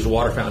told you there's a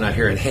water fountain out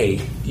here, and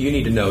hey, you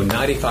need to know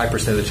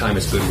 95% of the time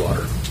it's good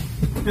water.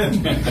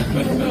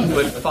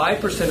 But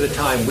 5% of the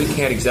time, we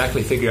can't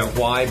exactly figure out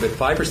why, but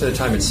 5% of the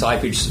time it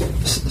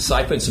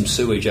siphons some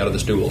sewage out of the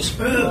stools.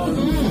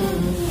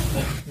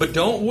 But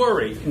don't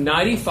worry,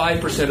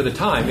 95% of the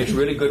time it's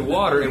really good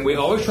water, and we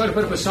always try to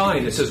put up a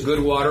sign that says good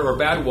water or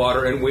bad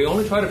water, and we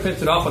only try to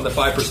fence it off on the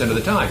 5% of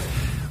the time.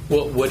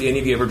 Well, would any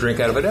of you ever drink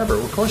out of it ever?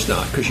 Well, of course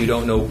not, because you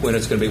don't know when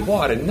it's going to be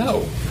what, and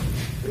no.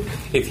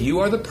 If you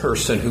are the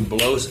person who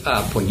blows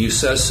up when you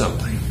say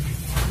something,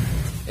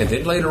 and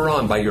then later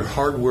on, by your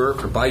hard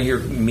work, or by your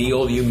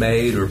meal you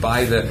made, or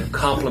by the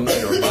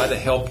compliment, or by the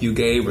help you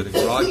gave, or the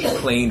garage you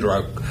cleaned,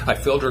 or I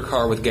filled your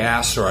car with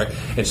gas,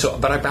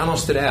 but I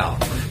balanced it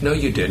out. No,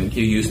 you didn't.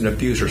 You used an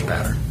abuser's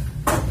pattern.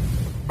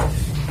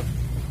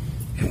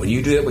 And when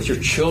you do that with your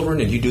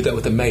children, and you do that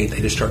with a maid, they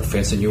just start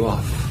fencing you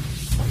off.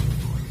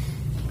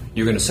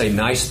 You're going to say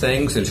nice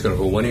things, and it's going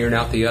to go one ear and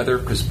out the other,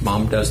 because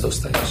mom does those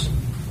things.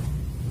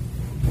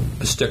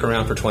 But stick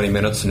around for 20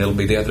 minutes, and it'll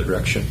be the other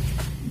direction.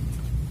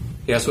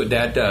 That's what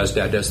Dad does.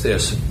 Dad does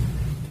this.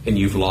 And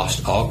you've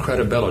lost all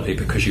credibility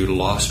because you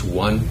lost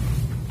one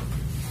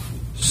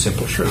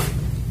simple truth.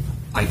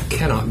 I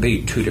cannot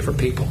be two different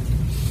people.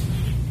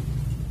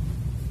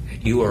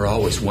 You are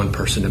always one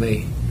person to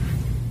me.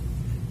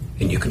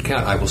 And you can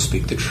count, I will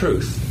speak the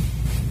truth.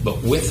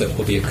 But with it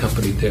will be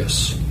accompanied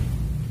this.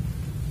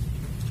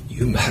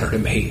 You matter to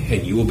me,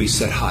 and you will be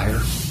set higher.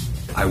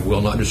 I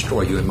will not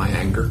destroy you in my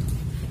anger.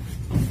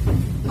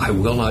 I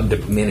will not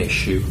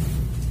diminish you.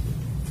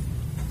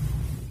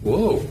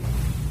 Whoa.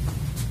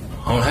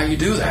 I don't know how you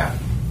do that.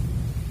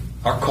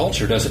 Our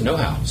culture doesn't know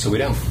how, so we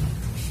don't.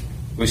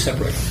 We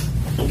separate.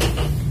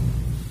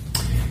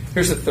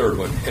 Here's the third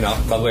one. And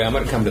by the way, I'm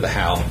going to come to the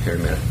how here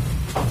in a minute.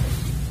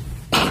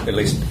 At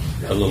least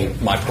a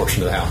little, my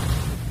portion of the how.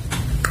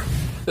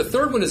 The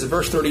third one is in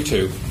verse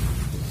 32.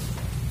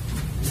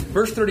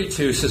 Verse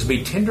 32 says,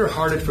 "Be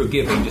tender-hearted,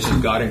 forgiving, just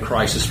as God in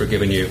Christ has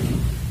forgiven you."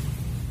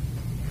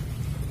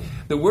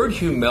 The word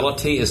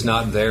humility is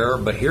not there,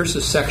 but here's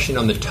a section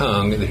on the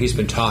tongue that he's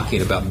been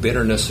talking about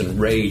bitterness and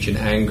rage and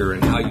anger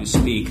and how you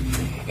speak.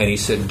 And he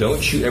said,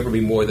 don't you ever be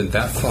more than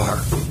that far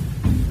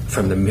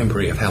from the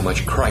memory of how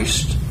much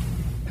Christ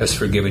has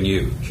forgiven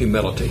you.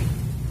 Humility.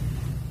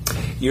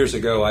 Years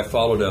ago, I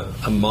followed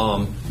a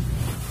mom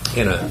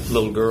and a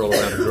little girl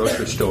around a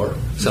grocery store.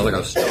 It sounded like I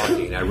was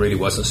stalking. I really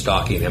wasn't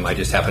stalking them. I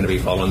just happened to be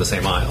following the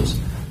same aisles.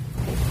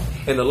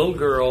 And the little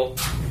girl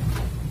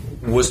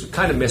was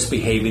kind of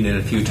misbehaving in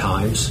a few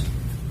times.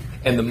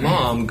 And the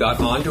mom got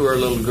onto her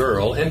little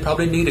girl and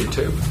probably needed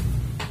to.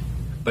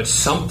 But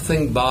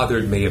something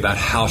bothered me about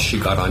how she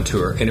got onto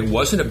her. And it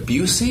wasn't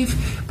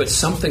abusive, but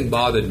something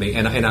bothered me.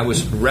 And I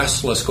was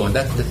restless going,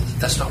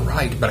 that's not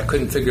right. But I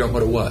couldn't figure out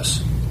what it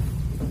was.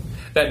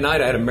 That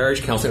night I had a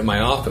marriage counselor in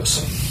my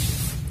office.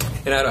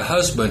 And I had a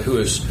husband who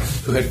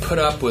had put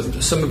up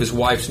with some of his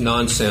wife's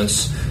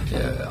nonsense.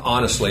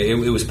 Honestly,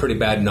 it was pretty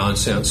bad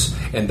nonsense.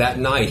 And that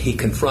night he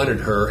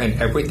confronted her, and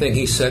everything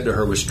he said to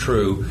her was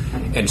true,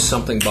 and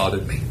something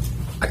bothered me.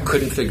 I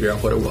couldn't figure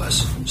out what it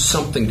was.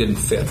 Something didn't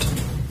fit.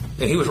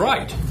 And he was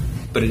right,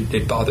 but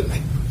it bothered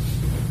me.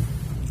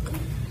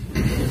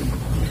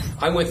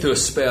 I went through a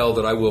spell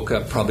that I woke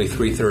up probably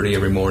 3:30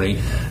 every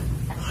morning,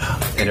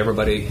 and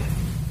everybody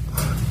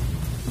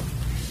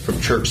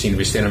from church seemed to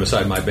be standing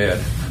beside my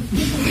bed.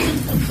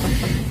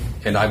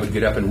 And I would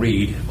get up and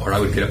read, or I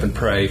would get up and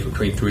pray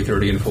between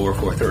 3:30 and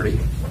 4:30.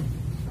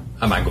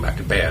 I might go back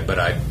to bed, but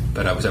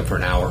I was up for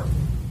an hour.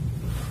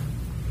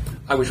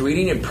 I was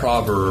reading in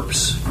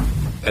Proverbs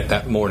at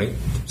that morning.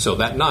 So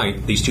that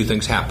night, these two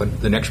things happened.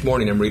 The next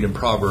morning, I'm reading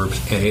Proverbs,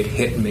 and it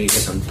hit me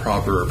as in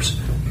Proverbs.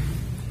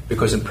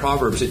 Because in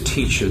Proverbs, it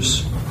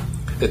teaches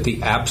that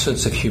the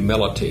absence of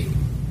humility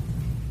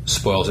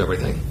spoils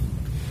everything.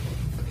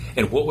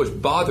 And what was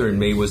bothering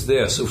me was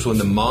this. It was when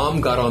the mom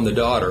got on the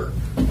daughter,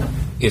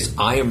 is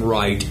I am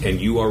right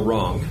and you are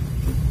wrong.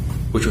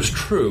 Which was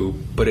true,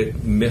 but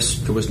it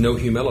missed, there was no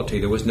humility.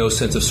 There was no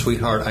sense of,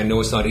 sweetheart, I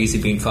know it's not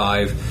easy being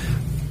 5.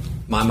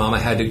 My mama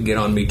had to get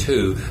on me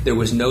too. There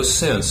was no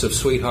sense of,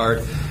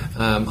 sweetheart,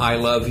 I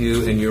love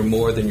you and you're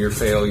more than your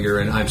failure,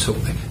 and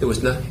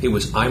it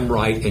was I'm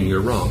right and you're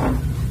wrong.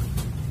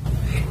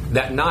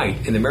 That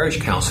night in the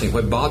marriage counseling,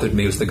 what bothered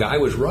me was the guy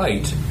was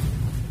right,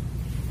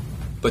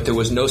 but there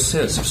was no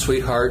sense of,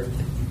 sweetheart,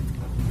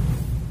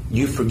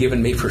 you've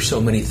forgiven me for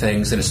so many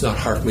things, and it's not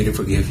hard for me to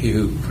forgive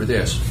you for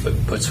this,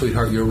 but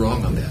sweetheart, you're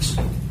wrong on this.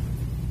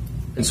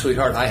 And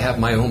sweetheart, I have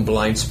my own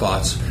blind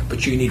spots,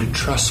 but you need to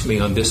trust me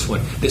on this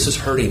one. This is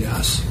hurting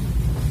us.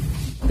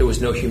 There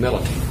was no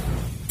humility.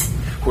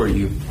 Where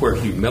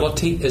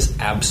humility is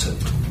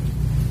absent,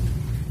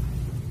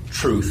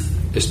 truth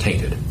is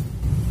tainted.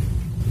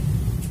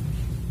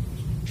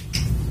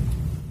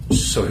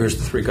 So here's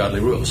the 3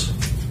 godly rules.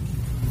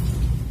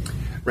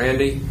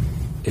 Randy,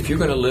 if you're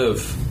going to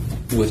live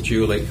with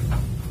Julie,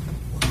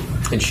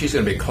 and she's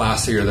going to be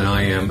classier than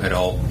I am at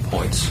all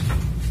points,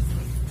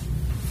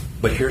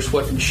 but here's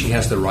what she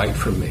has the right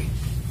from me.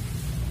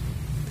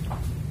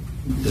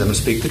 Is I'm going to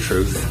speak the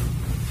truth.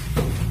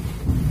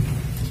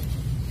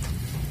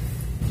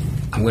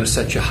 I'm going to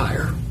set you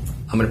higher.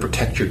 I'm going to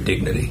protect your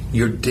dignity.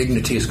 Your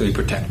dignity is going to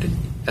be protected.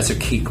 That's a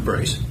key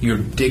phrase. Your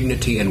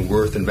dignity and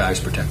worth and value is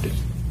protected.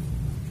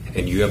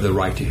 And you have the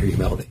right to hear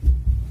humility.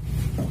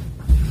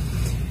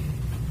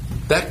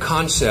 That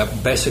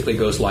concept basically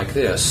goes like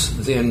this.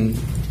 Then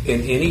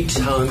in any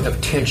time of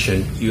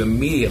tension, you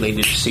immediately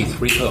just see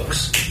 3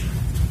 hooks.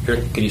 Here,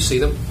 can you see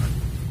them?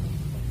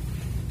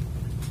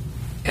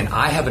 And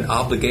I have an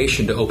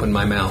obligation to open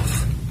my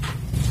mouth.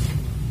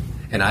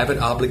 And I have an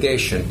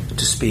obligation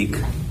to speak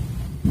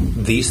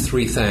these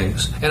 3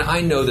 things. And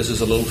I know this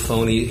is a little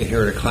phony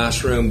here in a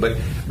classroom, but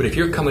if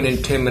you're coming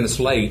in 10 minutes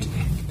late,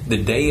 the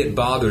day it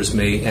bothers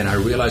me, and I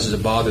realize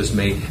it bothers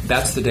me,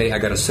 that's the day I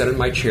got to sit in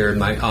my chair in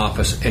my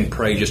office and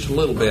pray just a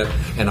little bit,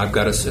 and I've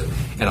got to sit.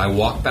 And I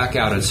walk back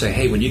out and say,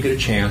 hey, when you get a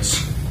chance,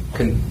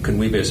 can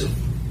we visit?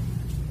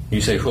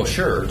 You say, well,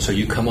 sure. So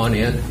you come on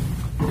in,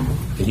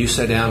 and you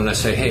sit down, and I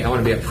say, hey, I want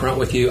to be up front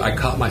with you. I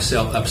caught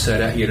myself upset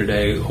at you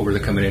today over the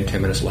coming in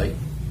 10 minutes late.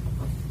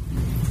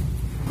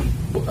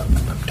 Well,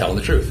 I'm telling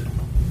the truth.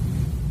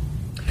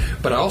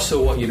 But I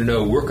also want you to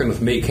know working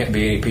with me can't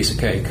be any piece of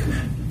cake.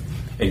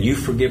 And you've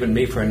forgiven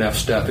me for enough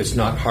stuff, it's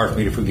not hard for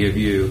me to forgive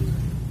you.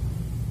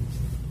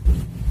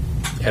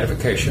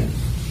 Edification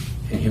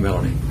and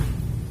humility.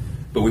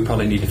 But we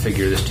probably need to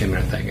figure this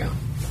 10-minute thing out.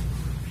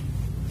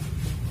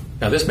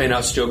 Now, this may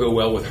not still go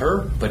well with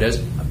her, but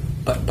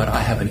I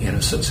have an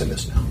innocence in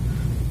this now.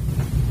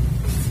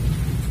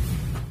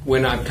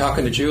 When I'm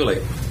talking to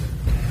Julie,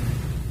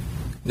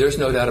 there's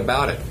no doubt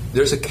about it.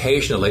 There's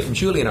occasionally,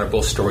 Julie and I are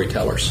both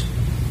storytellers.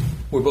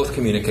 We're both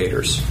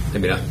communicators.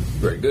 Maybe not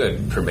very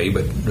good for me,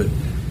 but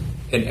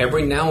and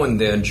every now and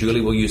then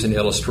Julie will use an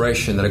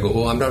illustration that I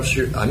go, I'm not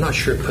sure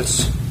it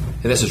puts,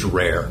 and this is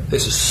rare.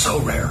 This is so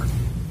rare.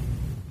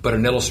 But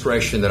an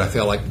illustration that I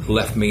feel like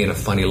left me in a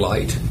funny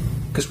light.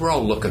 Because we're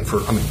all looking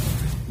for,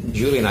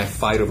 Julie and I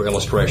fight over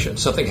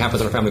illustrations. Something happens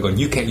in our family going,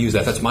 you can't use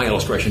that. That's my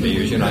illustration to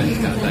use, this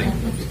kind of thing.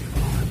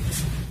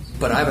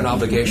 But I have an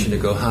obligation to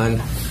go,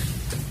 hon,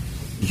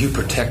 you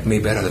protect me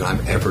better than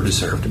I'm ever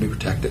deserved to be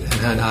protected. And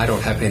hon, I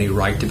don't have any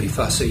right to be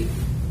fussy.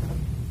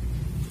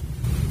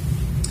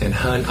 And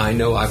hon, I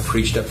know I've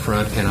preached up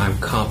front and I'm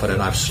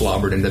confident I've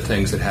slobbered into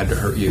things that had to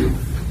hurt you.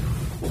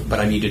 But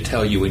I need to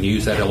tell you, when you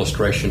use that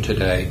illustration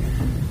today,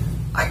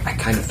 I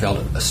kind of felt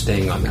a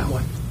sting on that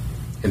one.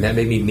 And that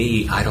may be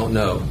me, I don't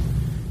know.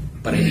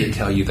 But I need to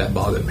tell you that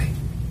bothered me.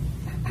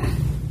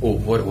 Well,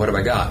 what have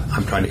I got?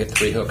 I'm trying to hit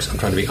 3 hooks. I'm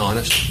trying to be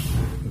honest,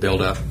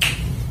 build up,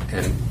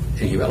 and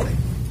in humility.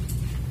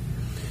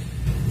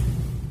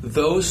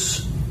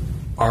 Those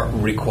are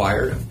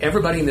required.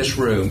 Everybody in this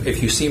room,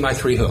 if you see my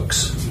 3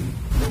 hooks,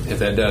 if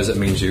that does, it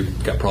means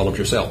you've got problems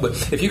yourself.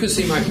 But if you can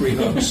see my 3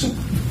 hooks,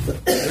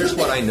 here's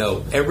what I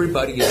know.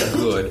 Everybody is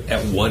good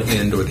at one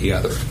end or the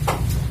other.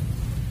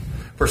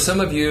 For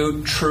some of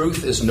you,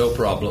 truth is no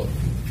problem.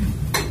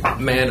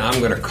 Man, I'm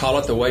going to call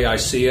it the way I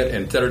see it,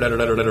 and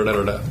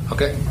da-da-da-da-da-da-da-da-da.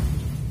 Okay?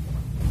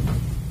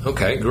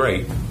 Okay,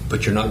 great.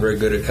 But you're not very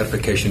good at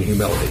edification and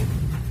humility.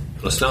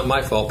 Well, it's not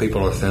my fault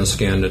people are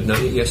thin-skinned. No,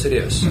 yes, it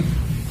is.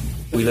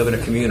 We live in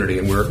a community,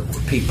 and we're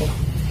people.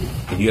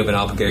 And you have an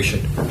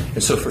obligation.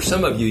 And so for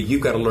some of you,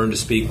 you've got to learn to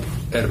speak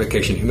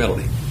edification and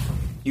humility.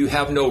 You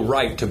have no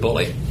right to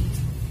bully.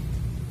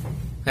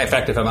 In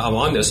fact, if I'm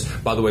on this,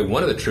 by the way,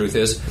 one of the truth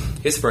is,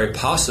 it's very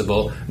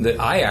possible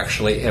that I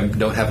actually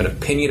don't have an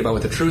opinion about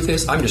what the truth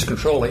is. I'm just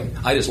controlling.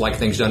 I just like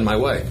things done my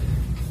way.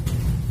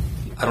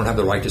 I don't have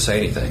the right to say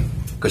anything.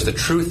 Because the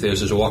truth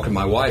is to walk to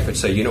my wife and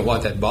say, you know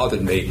what, that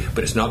bothered me,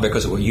 but it's not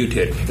because of what you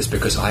did. It's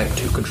because I am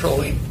too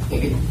controlling.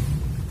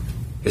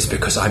 It's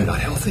because I'm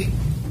not healthy.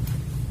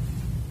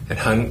 And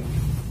hon,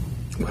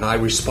 when I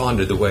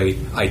responded the way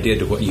I did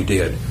to what you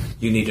did,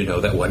 you need to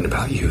know that wasn't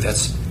about you.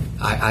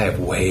 I have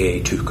way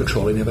too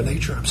controlling of a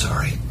nature. I'm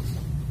sorry.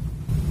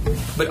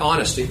 But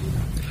honesty.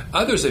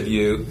 Others of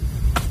you,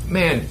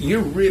 man,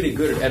 you're really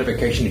good at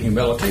edification and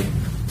humility,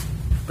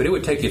 but it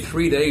would take you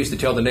 3 days to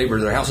tell the neighbor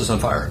their house is on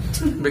fire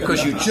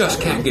because you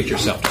just can't get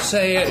yourself to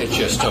say it. It's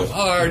just so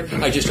hard.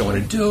 I just don't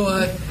want to do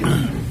it.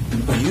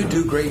 You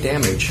do great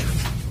damage.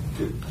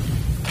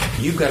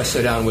 You've got to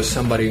sit down with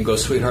somebody and go,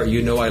 sweetheart,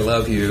 you know I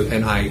love you,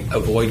 and I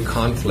avoid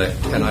conflict.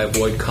 And I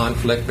avoid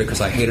conflict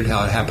because I hated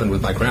how it happened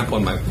with my grandpa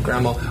and my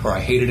grandma, or I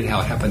hated it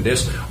how it happened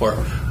this, but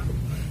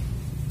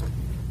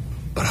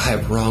I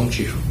have wronged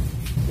you.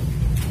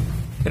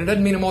 And it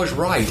doesn't mean I'm always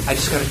right. I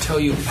just got to tell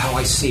you how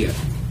I see it.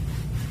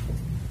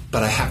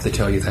 But I have to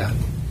tell you that.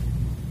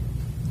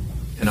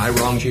 And I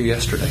wronged you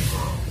yesterday.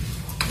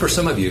 For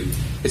some of you,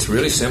 it's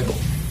really simple.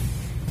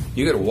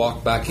 You got to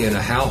walk back in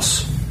a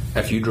house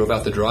after you drove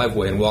out the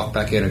driveway and walk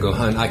back in and go,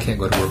 hon, I can't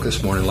go to work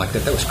this morning like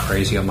that. That was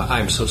crazy.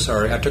 I'm so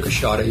sorry. I took a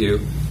shot at you.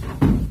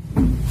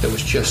 That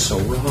was just so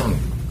wrong.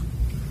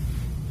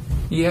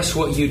 Yes,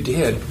 what you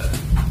did.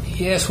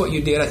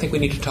 I think we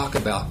need to talk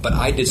about. But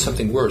I did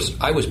something worse.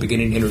 I was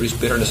beginning to introduce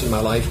bitterness in my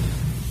life.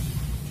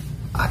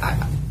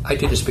 I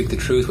didn't speak the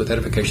truth with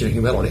edification and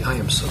humility. I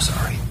am so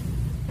sorry.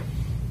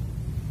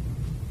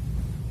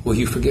 Will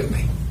you forgive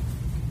me?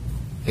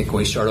 And can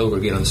we start over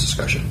again on this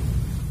discussion?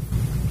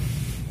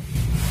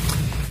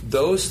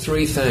 Those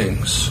 3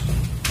 things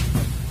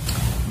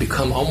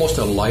become almost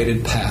a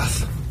lighted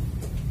path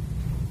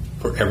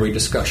for every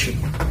discussion.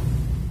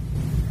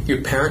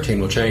 Your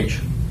parenting will change.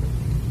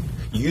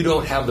 You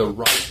don't have the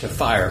right to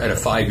fire at a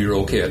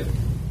 5-year-old kid.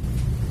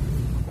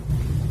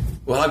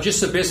 Well, I'm just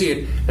so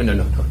busy.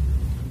 No.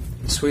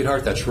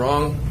 Sweetheart, that's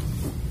wrong.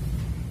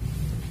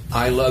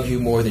 I love you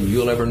more than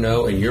you'll ever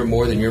know, and you're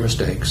more than your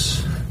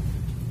mistakes.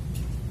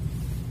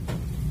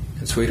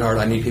 And sweetheart,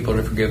 I need people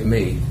to forgive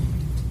me.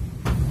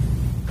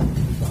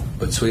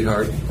 But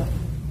sweetheart,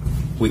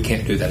 we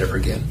can't do that ever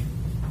again.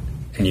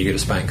 And you get a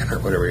spanking or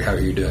whatever,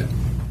 however you do it.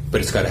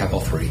 But it's got to have all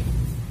 3.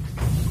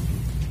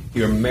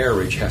 Your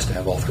marriage has to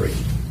have all 3.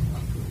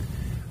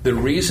 The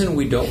reason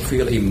we don't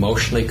feel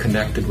emotionally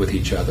connected with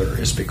each other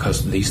is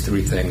because these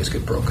 3 things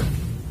get broken.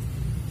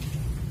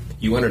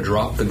 You want to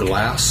drop the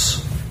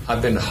glass?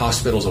 I've been to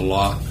hospitals a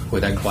lot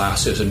where that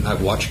glass is, and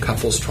I've watched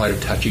couples try to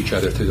touch each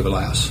other through the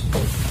glass.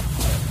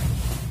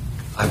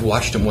 I've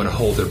watched them want to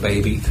hold their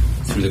baby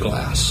through the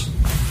glass.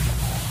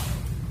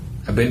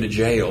 I've been to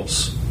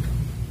jails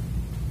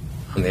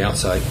on the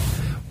outside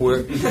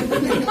where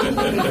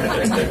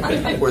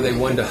they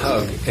want to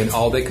hug, and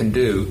all they can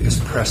do is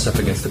press up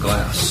against the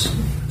glass.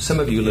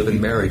 Some of you live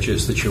in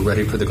marriages that you're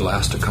ready for the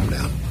glass to come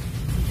down.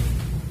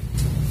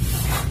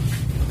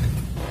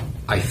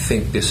 I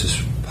think this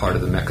is part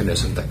of the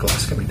mechanism, that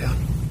glass coming down.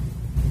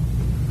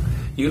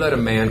 You let a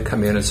man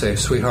come in and say,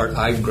 sweetheart,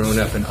 I've grown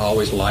up and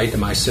always lied to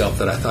myself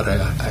that I thought I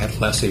had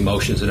less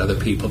emotions than other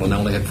people and I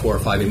only had 4 or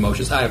 5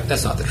 emotions.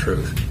 That's not the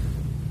truth.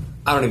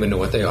 I don't even know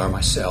what they are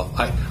myself.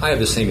 I have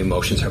the same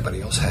emotions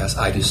everybody else has.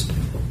 I just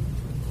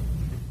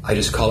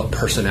call it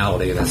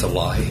personality, and that's a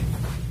lie.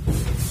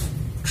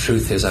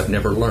 Truth is, I've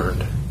never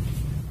learned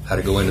how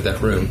to go into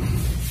that room.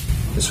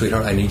 And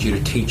sweetheart, I need you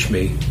to teach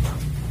me.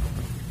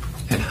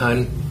 And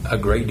hon, a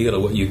great deal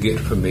of what you get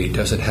from me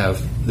doesn't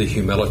have the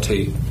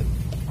humility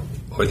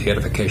or the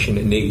edification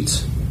it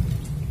needs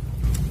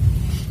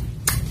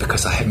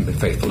because I haven't been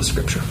faithful to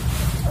Scripture.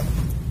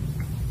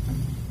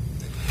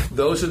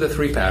 Those are the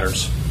 3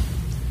 patterns.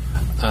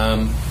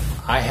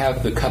 I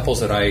have the couples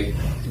that I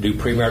do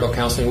premarital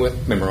counseling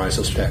with memorize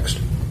those texts.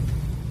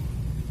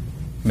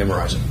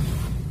 Memorize them.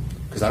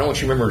 Because I don't want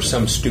you to remember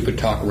some stupid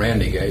talk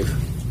Randy gave.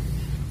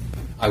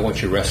 I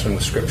want you wrestling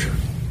with Scripture.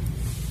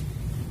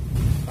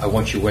 I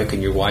want you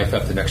waking your wife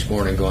up the next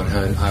morning going,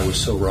 "Hon, I was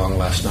so wrong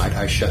last night.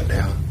 I shut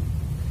down."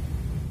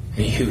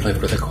 And you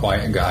lived with a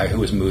quiet guy who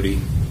was moody.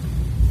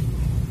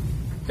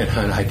 And,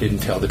 "Hon, I didn't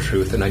tell the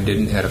truth, and I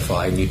didn't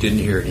edify, and you didn't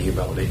hear any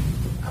humility.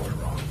 I was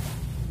wrong.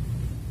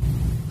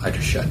 I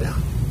just shut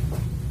down."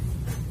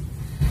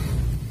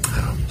 I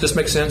don't know. Does this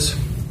make sense?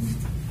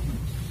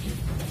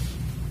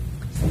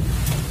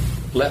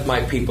 Let my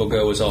people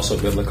go is also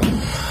biblical.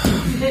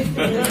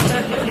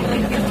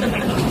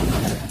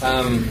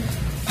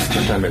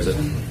 What time is it?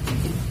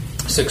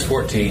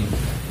 6:14.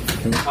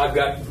 I've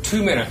got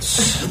 2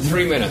 minutes,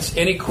 3 minutes.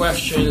 Any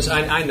questions?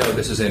 I know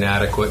this is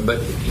inadequate, but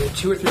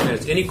 2 or 3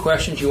 minutes. Any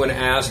questions you want to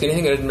ask?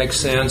 Anything that didn't make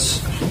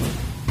sense?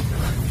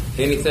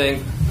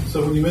 Anything?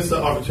 So when you miss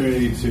the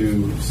opportunity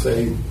to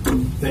say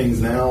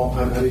things now,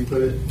 how do you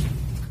put it?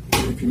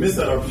 If you miss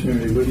that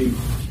opportunity, what do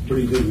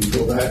you do? You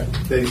go back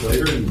days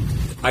later and...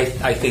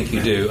 I think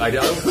you do. I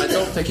don't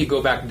think you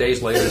go back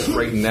days later to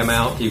straighten them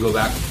out. You go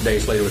back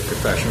days later with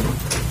confession.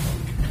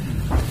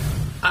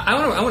 I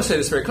want to say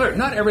this very clear.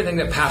 Not everything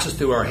that passes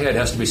through our head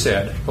has to be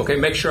said. Okay,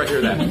 make sure I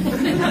hear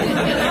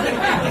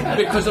that.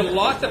 Because a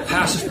lot that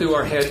passes through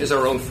our head is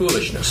our own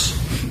foolishness.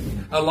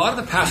 A lot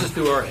that passes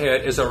through our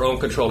head is our own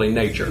controlling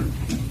nature.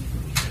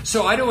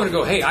 So I don't want to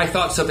go, "Hey, I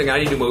thought something, I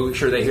need to make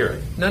sure they hear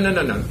it." No.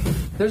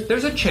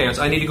 There's a chance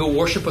I need to go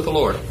worship with the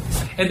Lord.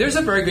 And there's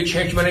a very good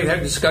chance you might even have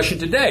a discussion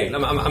today.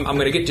 I'm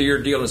going to get to your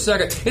deal in a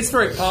second. It's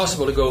very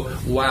possible to go,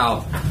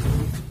 "Wow,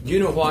 you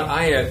know what?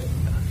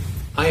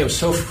 I am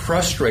so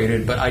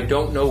frustrated, but I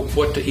don't know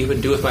what to even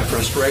do with my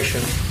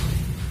frustration.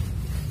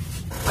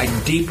 I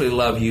deeply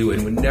love you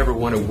and would never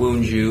want to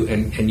wound you,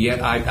 and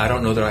yet I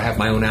don't know that I have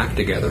my own act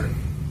together.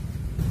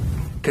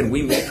 Can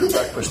we meet for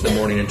breakfast in the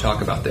morning and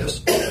talk about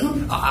this?"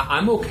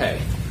 I'm okay.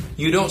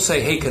 You don't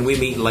say, "Hey, can we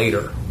meet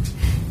later?"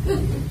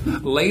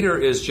 Later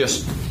is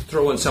just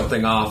throwing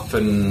something off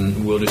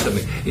and we'll do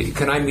something.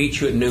 "Can I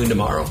meet you at noon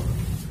tomorrow?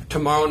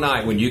 Tomorrow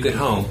night when you get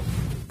home,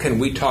 can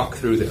we talk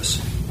through this?"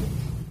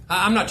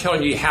 I'm not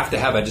telling you have to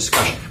have a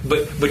discussion,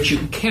 but you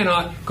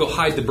cannot go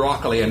hide the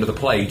broccoli under the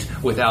plate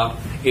without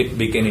it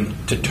beginning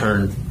to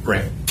turn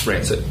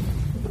rancid.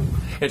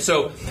 And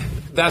so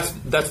that's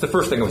the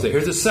first thing I would say.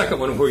 Here's the second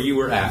one where you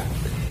were at.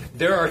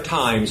 There are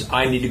times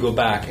I need to go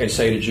back and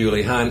say to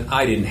Julie, "Hon,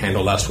 I didn't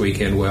handle last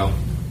weekend well.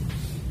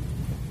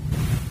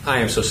 I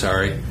am so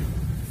sorry.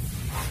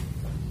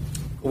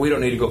 We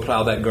don't need to go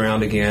plow that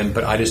ground again,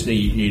 but I just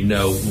need you to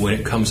know when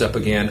it comes up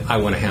again, I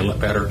want to handle it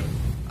better.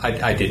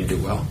 I didn't do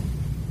well."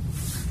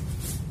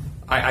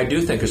 I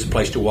do think there's a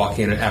place to walk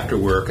in after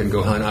work and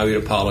go, "Hon, I owe you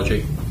an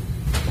apology.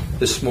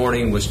 This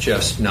morning was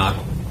just not...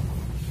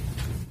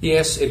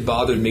 Yes, it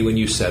bothered me when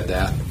you said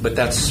that, but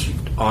that's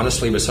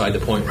honestly beside the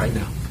point right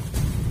now.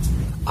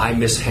 I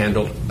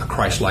mishandled a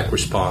Christ-like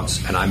response,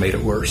 and I made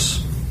it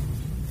worse.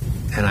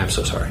 And I'm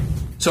so sorry."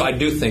 So I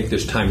do think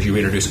there's times you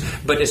introduce,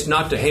 but it's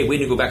not to, "Hey, we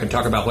need to go back and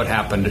talk about what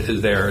happened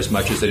there," as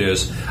much as it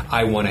is,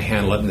 "I want to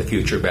handle it in the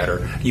future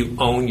better." You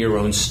own your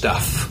own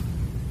stuff.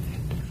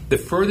 The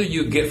further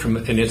you get from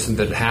an incident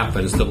that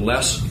happens, the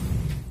less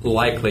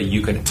likely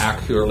you can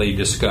accurately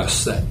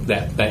discuss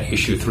that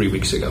issue 3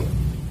 weeks ago.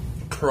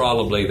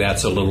 Probably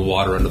that's a little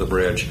water under the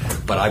bridge,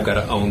 but I've got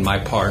to own my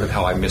part of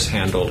how I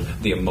mishandled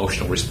the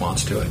emotional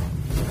response to it.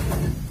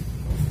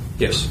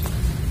 Yes?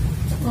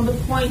 On the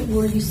point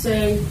where you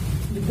say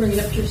you bring it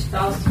up to your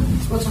spouse,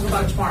 we'll talk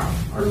about it tomorrow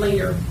or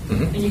later,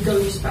 and you go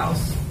to your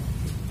spouse,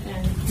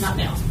 and not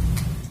now.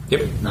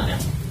 Yep. Not now.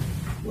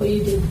 What do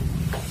you do?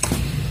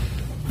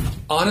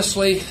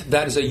 Honestly,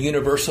 that is a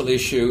universal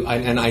issue,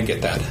 and I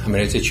get that. I mean,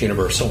 it's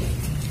universal.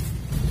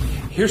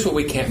 Here's what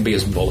we can't be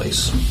as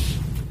bullies.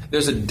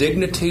 There's a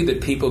dignity that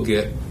people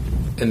get,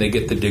 and they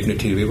get the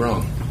dignity to be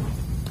wrong.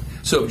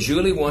 So if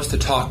Julie wants to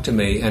talk to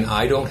me and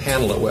I don't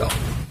handle it well,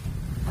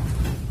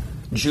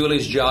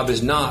 Julie's job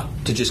is not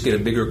to just get a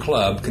bigger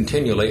club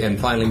continually and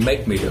finally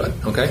make me do it,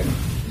 okay?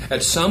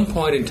 At some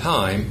point in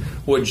time,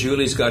 what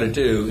Julie's got to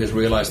do is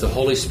realize the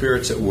Holy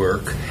Spirit's at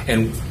work,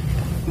 and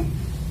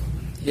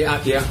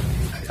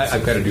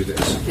I've got to do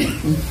this.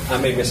 I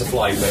may miss a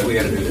flight, but we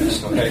got to do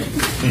this, okay?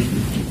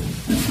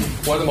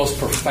 One of the most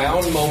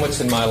profound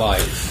moments in my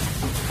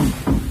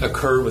life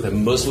occurred with a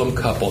Muslim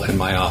couple in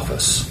my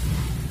office.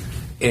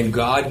 And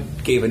God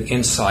gave an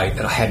insight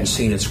that I hadn't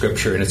seen in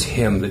Scripture, and it's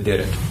Him that did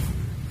it.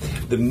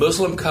 The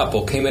Muslim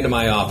couple came into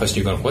my office,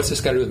 and you're going, "What's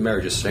this got to do with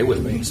marriage?" Just stay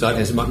with me. It's not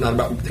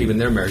about even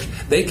their marriage.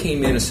 They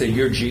came in and said,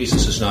 "Your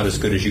Jesus is not as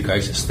good as you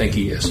guys think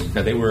He is."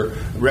 Now, they were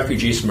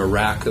refugees from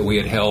Iraq that we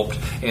had helped,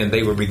 and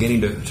they were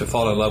beginning to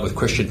fall in love with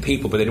Christian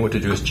people, but they didn't know what to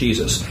do with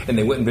Jesus. And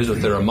they went and visited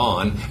with their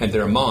imam, and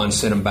their imam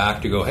sent them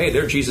back to go, "Hey,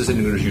 their Jesus isn't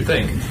as good as you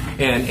think."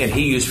 And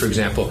he used, for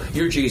example,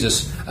 "Your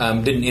Jesus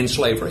didn't end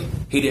slavery.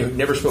 He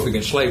never spoke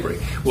against slavery."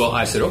 Well,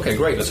 I said, "Okay,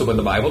 great. Let's open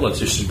the Bible. Let's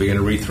just begin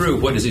to read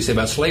through. What does He say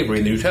about slavery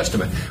in the New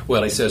Testament?"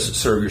 Well, He says,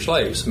 "Serve your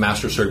slaves.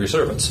 Masters, serve your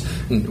servants.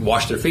 And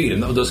wash their feet,"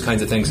 and those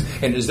kinds of things.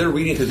 And as they're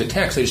reading through the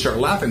text, they start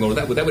laughing over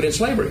that. That would end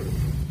slavery.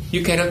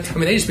 You can't. I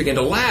mean, they just begin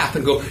to laugh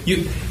and go,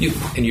 "You,"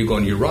 and you're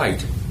going, "You're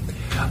right."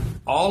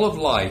 All of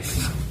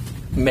life,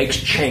 makes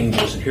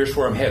changes. And here's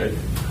where I'm headed.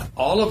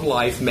 All of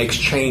life makes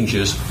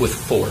changes with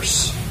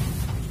force.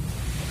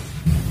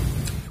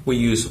 We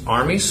use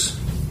armies.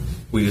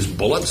 We use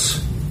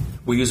bullets.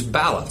 We use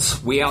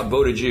ballots. We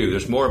outvoted you.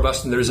 There's more of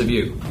us than there is of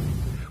you.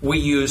 We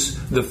use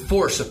the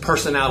force of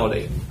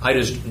personality. I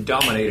just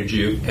dominated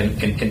you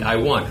and I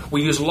won.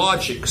 We use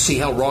logic. See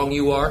how wrong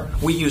you are?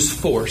 We use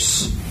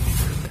force.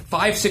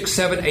 5, 6,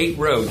 7, 8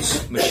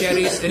 roads,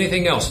 machetes,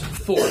 anything else.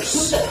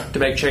 Force to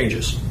make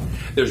changes.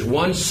 There's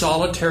one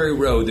solitary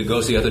road that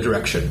goes the other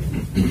direction.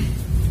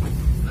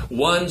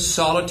 One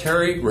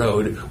solitary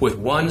road with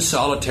one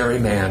solitary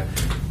man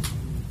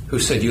who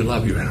said, you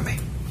love your enemy.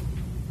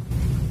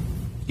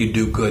 You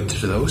do good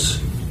to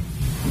those.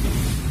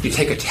 You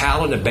take a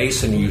towel and a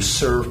basin and you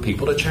serve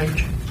people to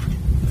change.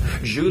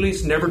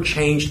 Julie's never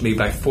changed me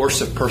by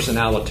force of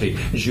personality.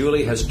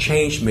 Julie has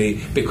changed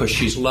me because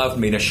she's loved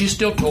me. Now, she's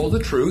still told the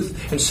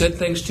truth and said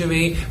things to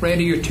me.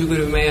 Randy, you're too good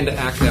of a man to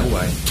act that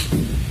way.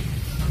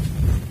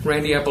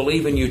 Randy, I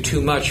believe in you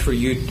too much for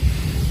you.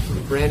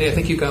 Randy, I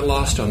think you got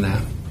lost on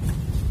that.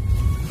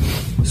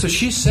 So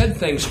she said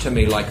things to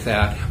me like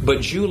that,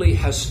 but Julie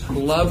has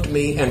loved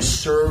me and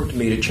served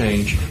me to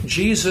change.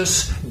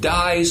 Jesus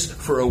dies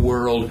for a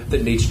world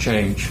that needs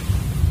change.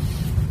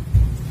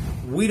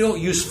 We don't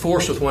use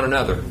force with one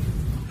another.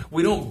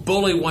 We don't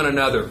bully one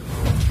another.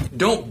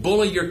 Don't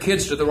bully your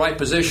kids to the right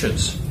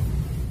positions.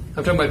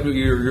 I'm talking about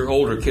your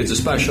older kids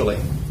especially.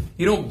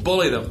 You don't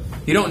bully them.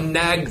 You don't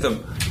nag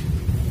them.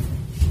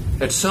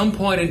 At some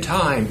point in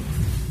time,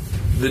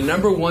 the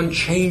number one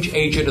change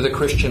agent of the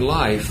Christian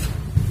life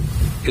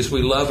is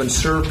we love and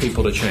serve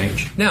people to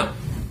change. Now,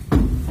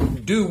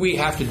 do we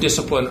have to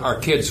discipline our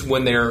kids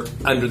when they're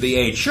under the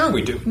age? Sure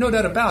we do. No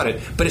doubt about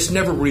it. But it's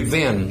never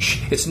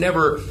revenge. It's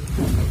never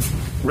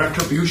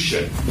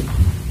retribution.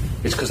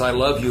 It's because I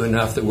love you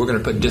enough that we're going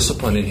to put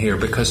discipline in here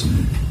because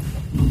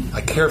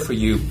I care for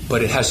you,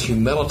 but it has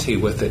humility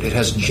with it. It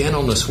has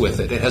gentleness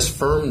with it. It has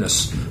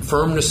firmness.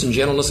 Firmness and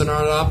gentleness are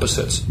not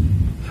opposites.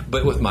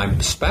 But with my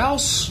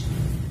spouse,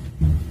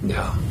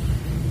 no.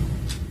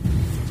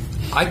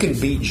 I can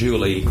beat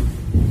Julie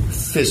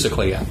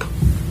physically up.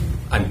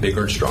 I'm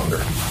bigger and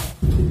stronger.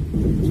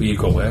 You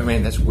go, well,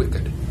 man, that's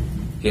wicked.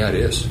 Yeah, it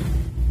is.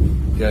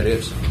 Yeah, it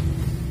is.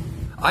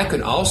 I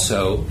can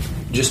also,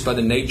 just by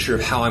the nature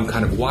of how I'm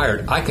kind of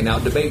wired, I can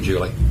out-debate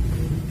Julie.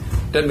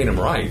 Doesn't mean I'm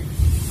right.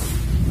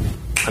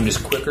 I'm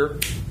just quicker.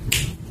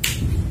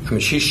 I mean,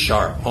 she's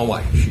sharp. Oh,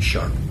 my, she's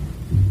sharp.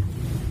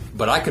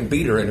 But I can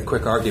beat her in a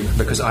quick argument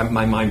because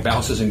my mind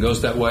bounces and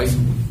goes that way.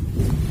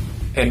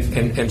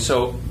 And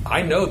so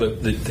I know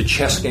the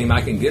chess game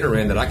I can get her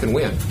in that I can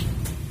win.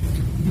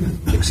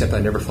 Except I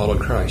never followed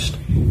Christ.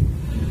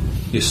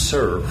 You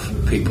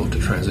serve people to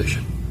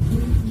transition.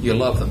 You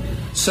love them.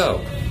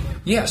 So,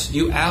 yes,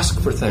 you ask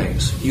for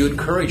things. You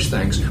encourage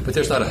things. But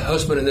there's not a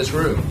husband in this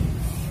room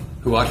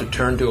who ought to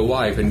turn to a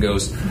wife and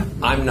goes,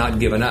 I'm not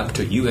giving up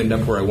till you end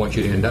up where I want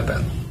you to end up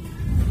at.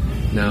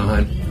 No,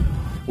 hon.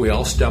 We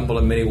all stumble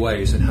in many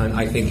ways. And, hon,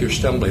 I think you're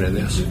stumbling in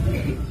this.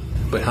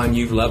 But, hon,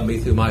 you've loved me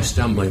through my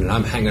stumbling, and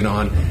I'm hanging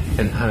on.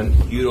 And, hon,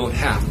 you don't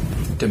have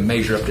to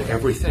measure up to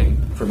everything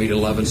for me to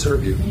love and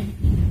serve you.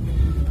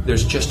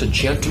 There's just a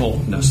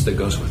gentleness that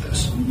goes with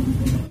this.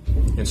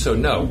 And so,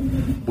 no,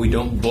 we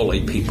don't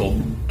bully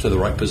people to the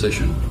right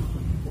position.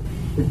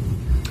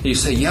 You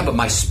say, yeah, but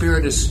my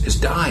spirit is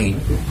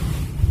dying.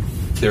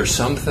 There are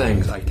some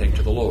things I take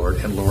to the Lord,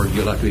 and Lord,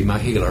 you'll have to be my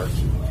healer,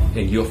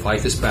 and you'll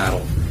fight this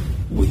battle.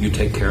 Will you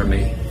take care of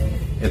me?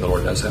 And the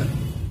Lord does that.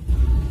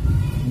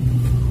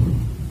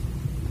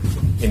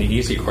 Any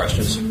easy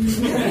questions?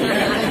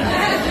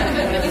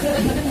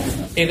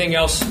 Anything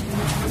else?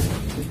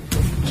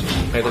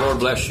 May the Lord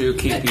bless you,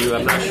 keep you.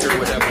 I'm not sure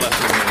what that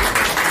blessing is.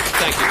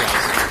 Thank you,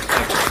 guys.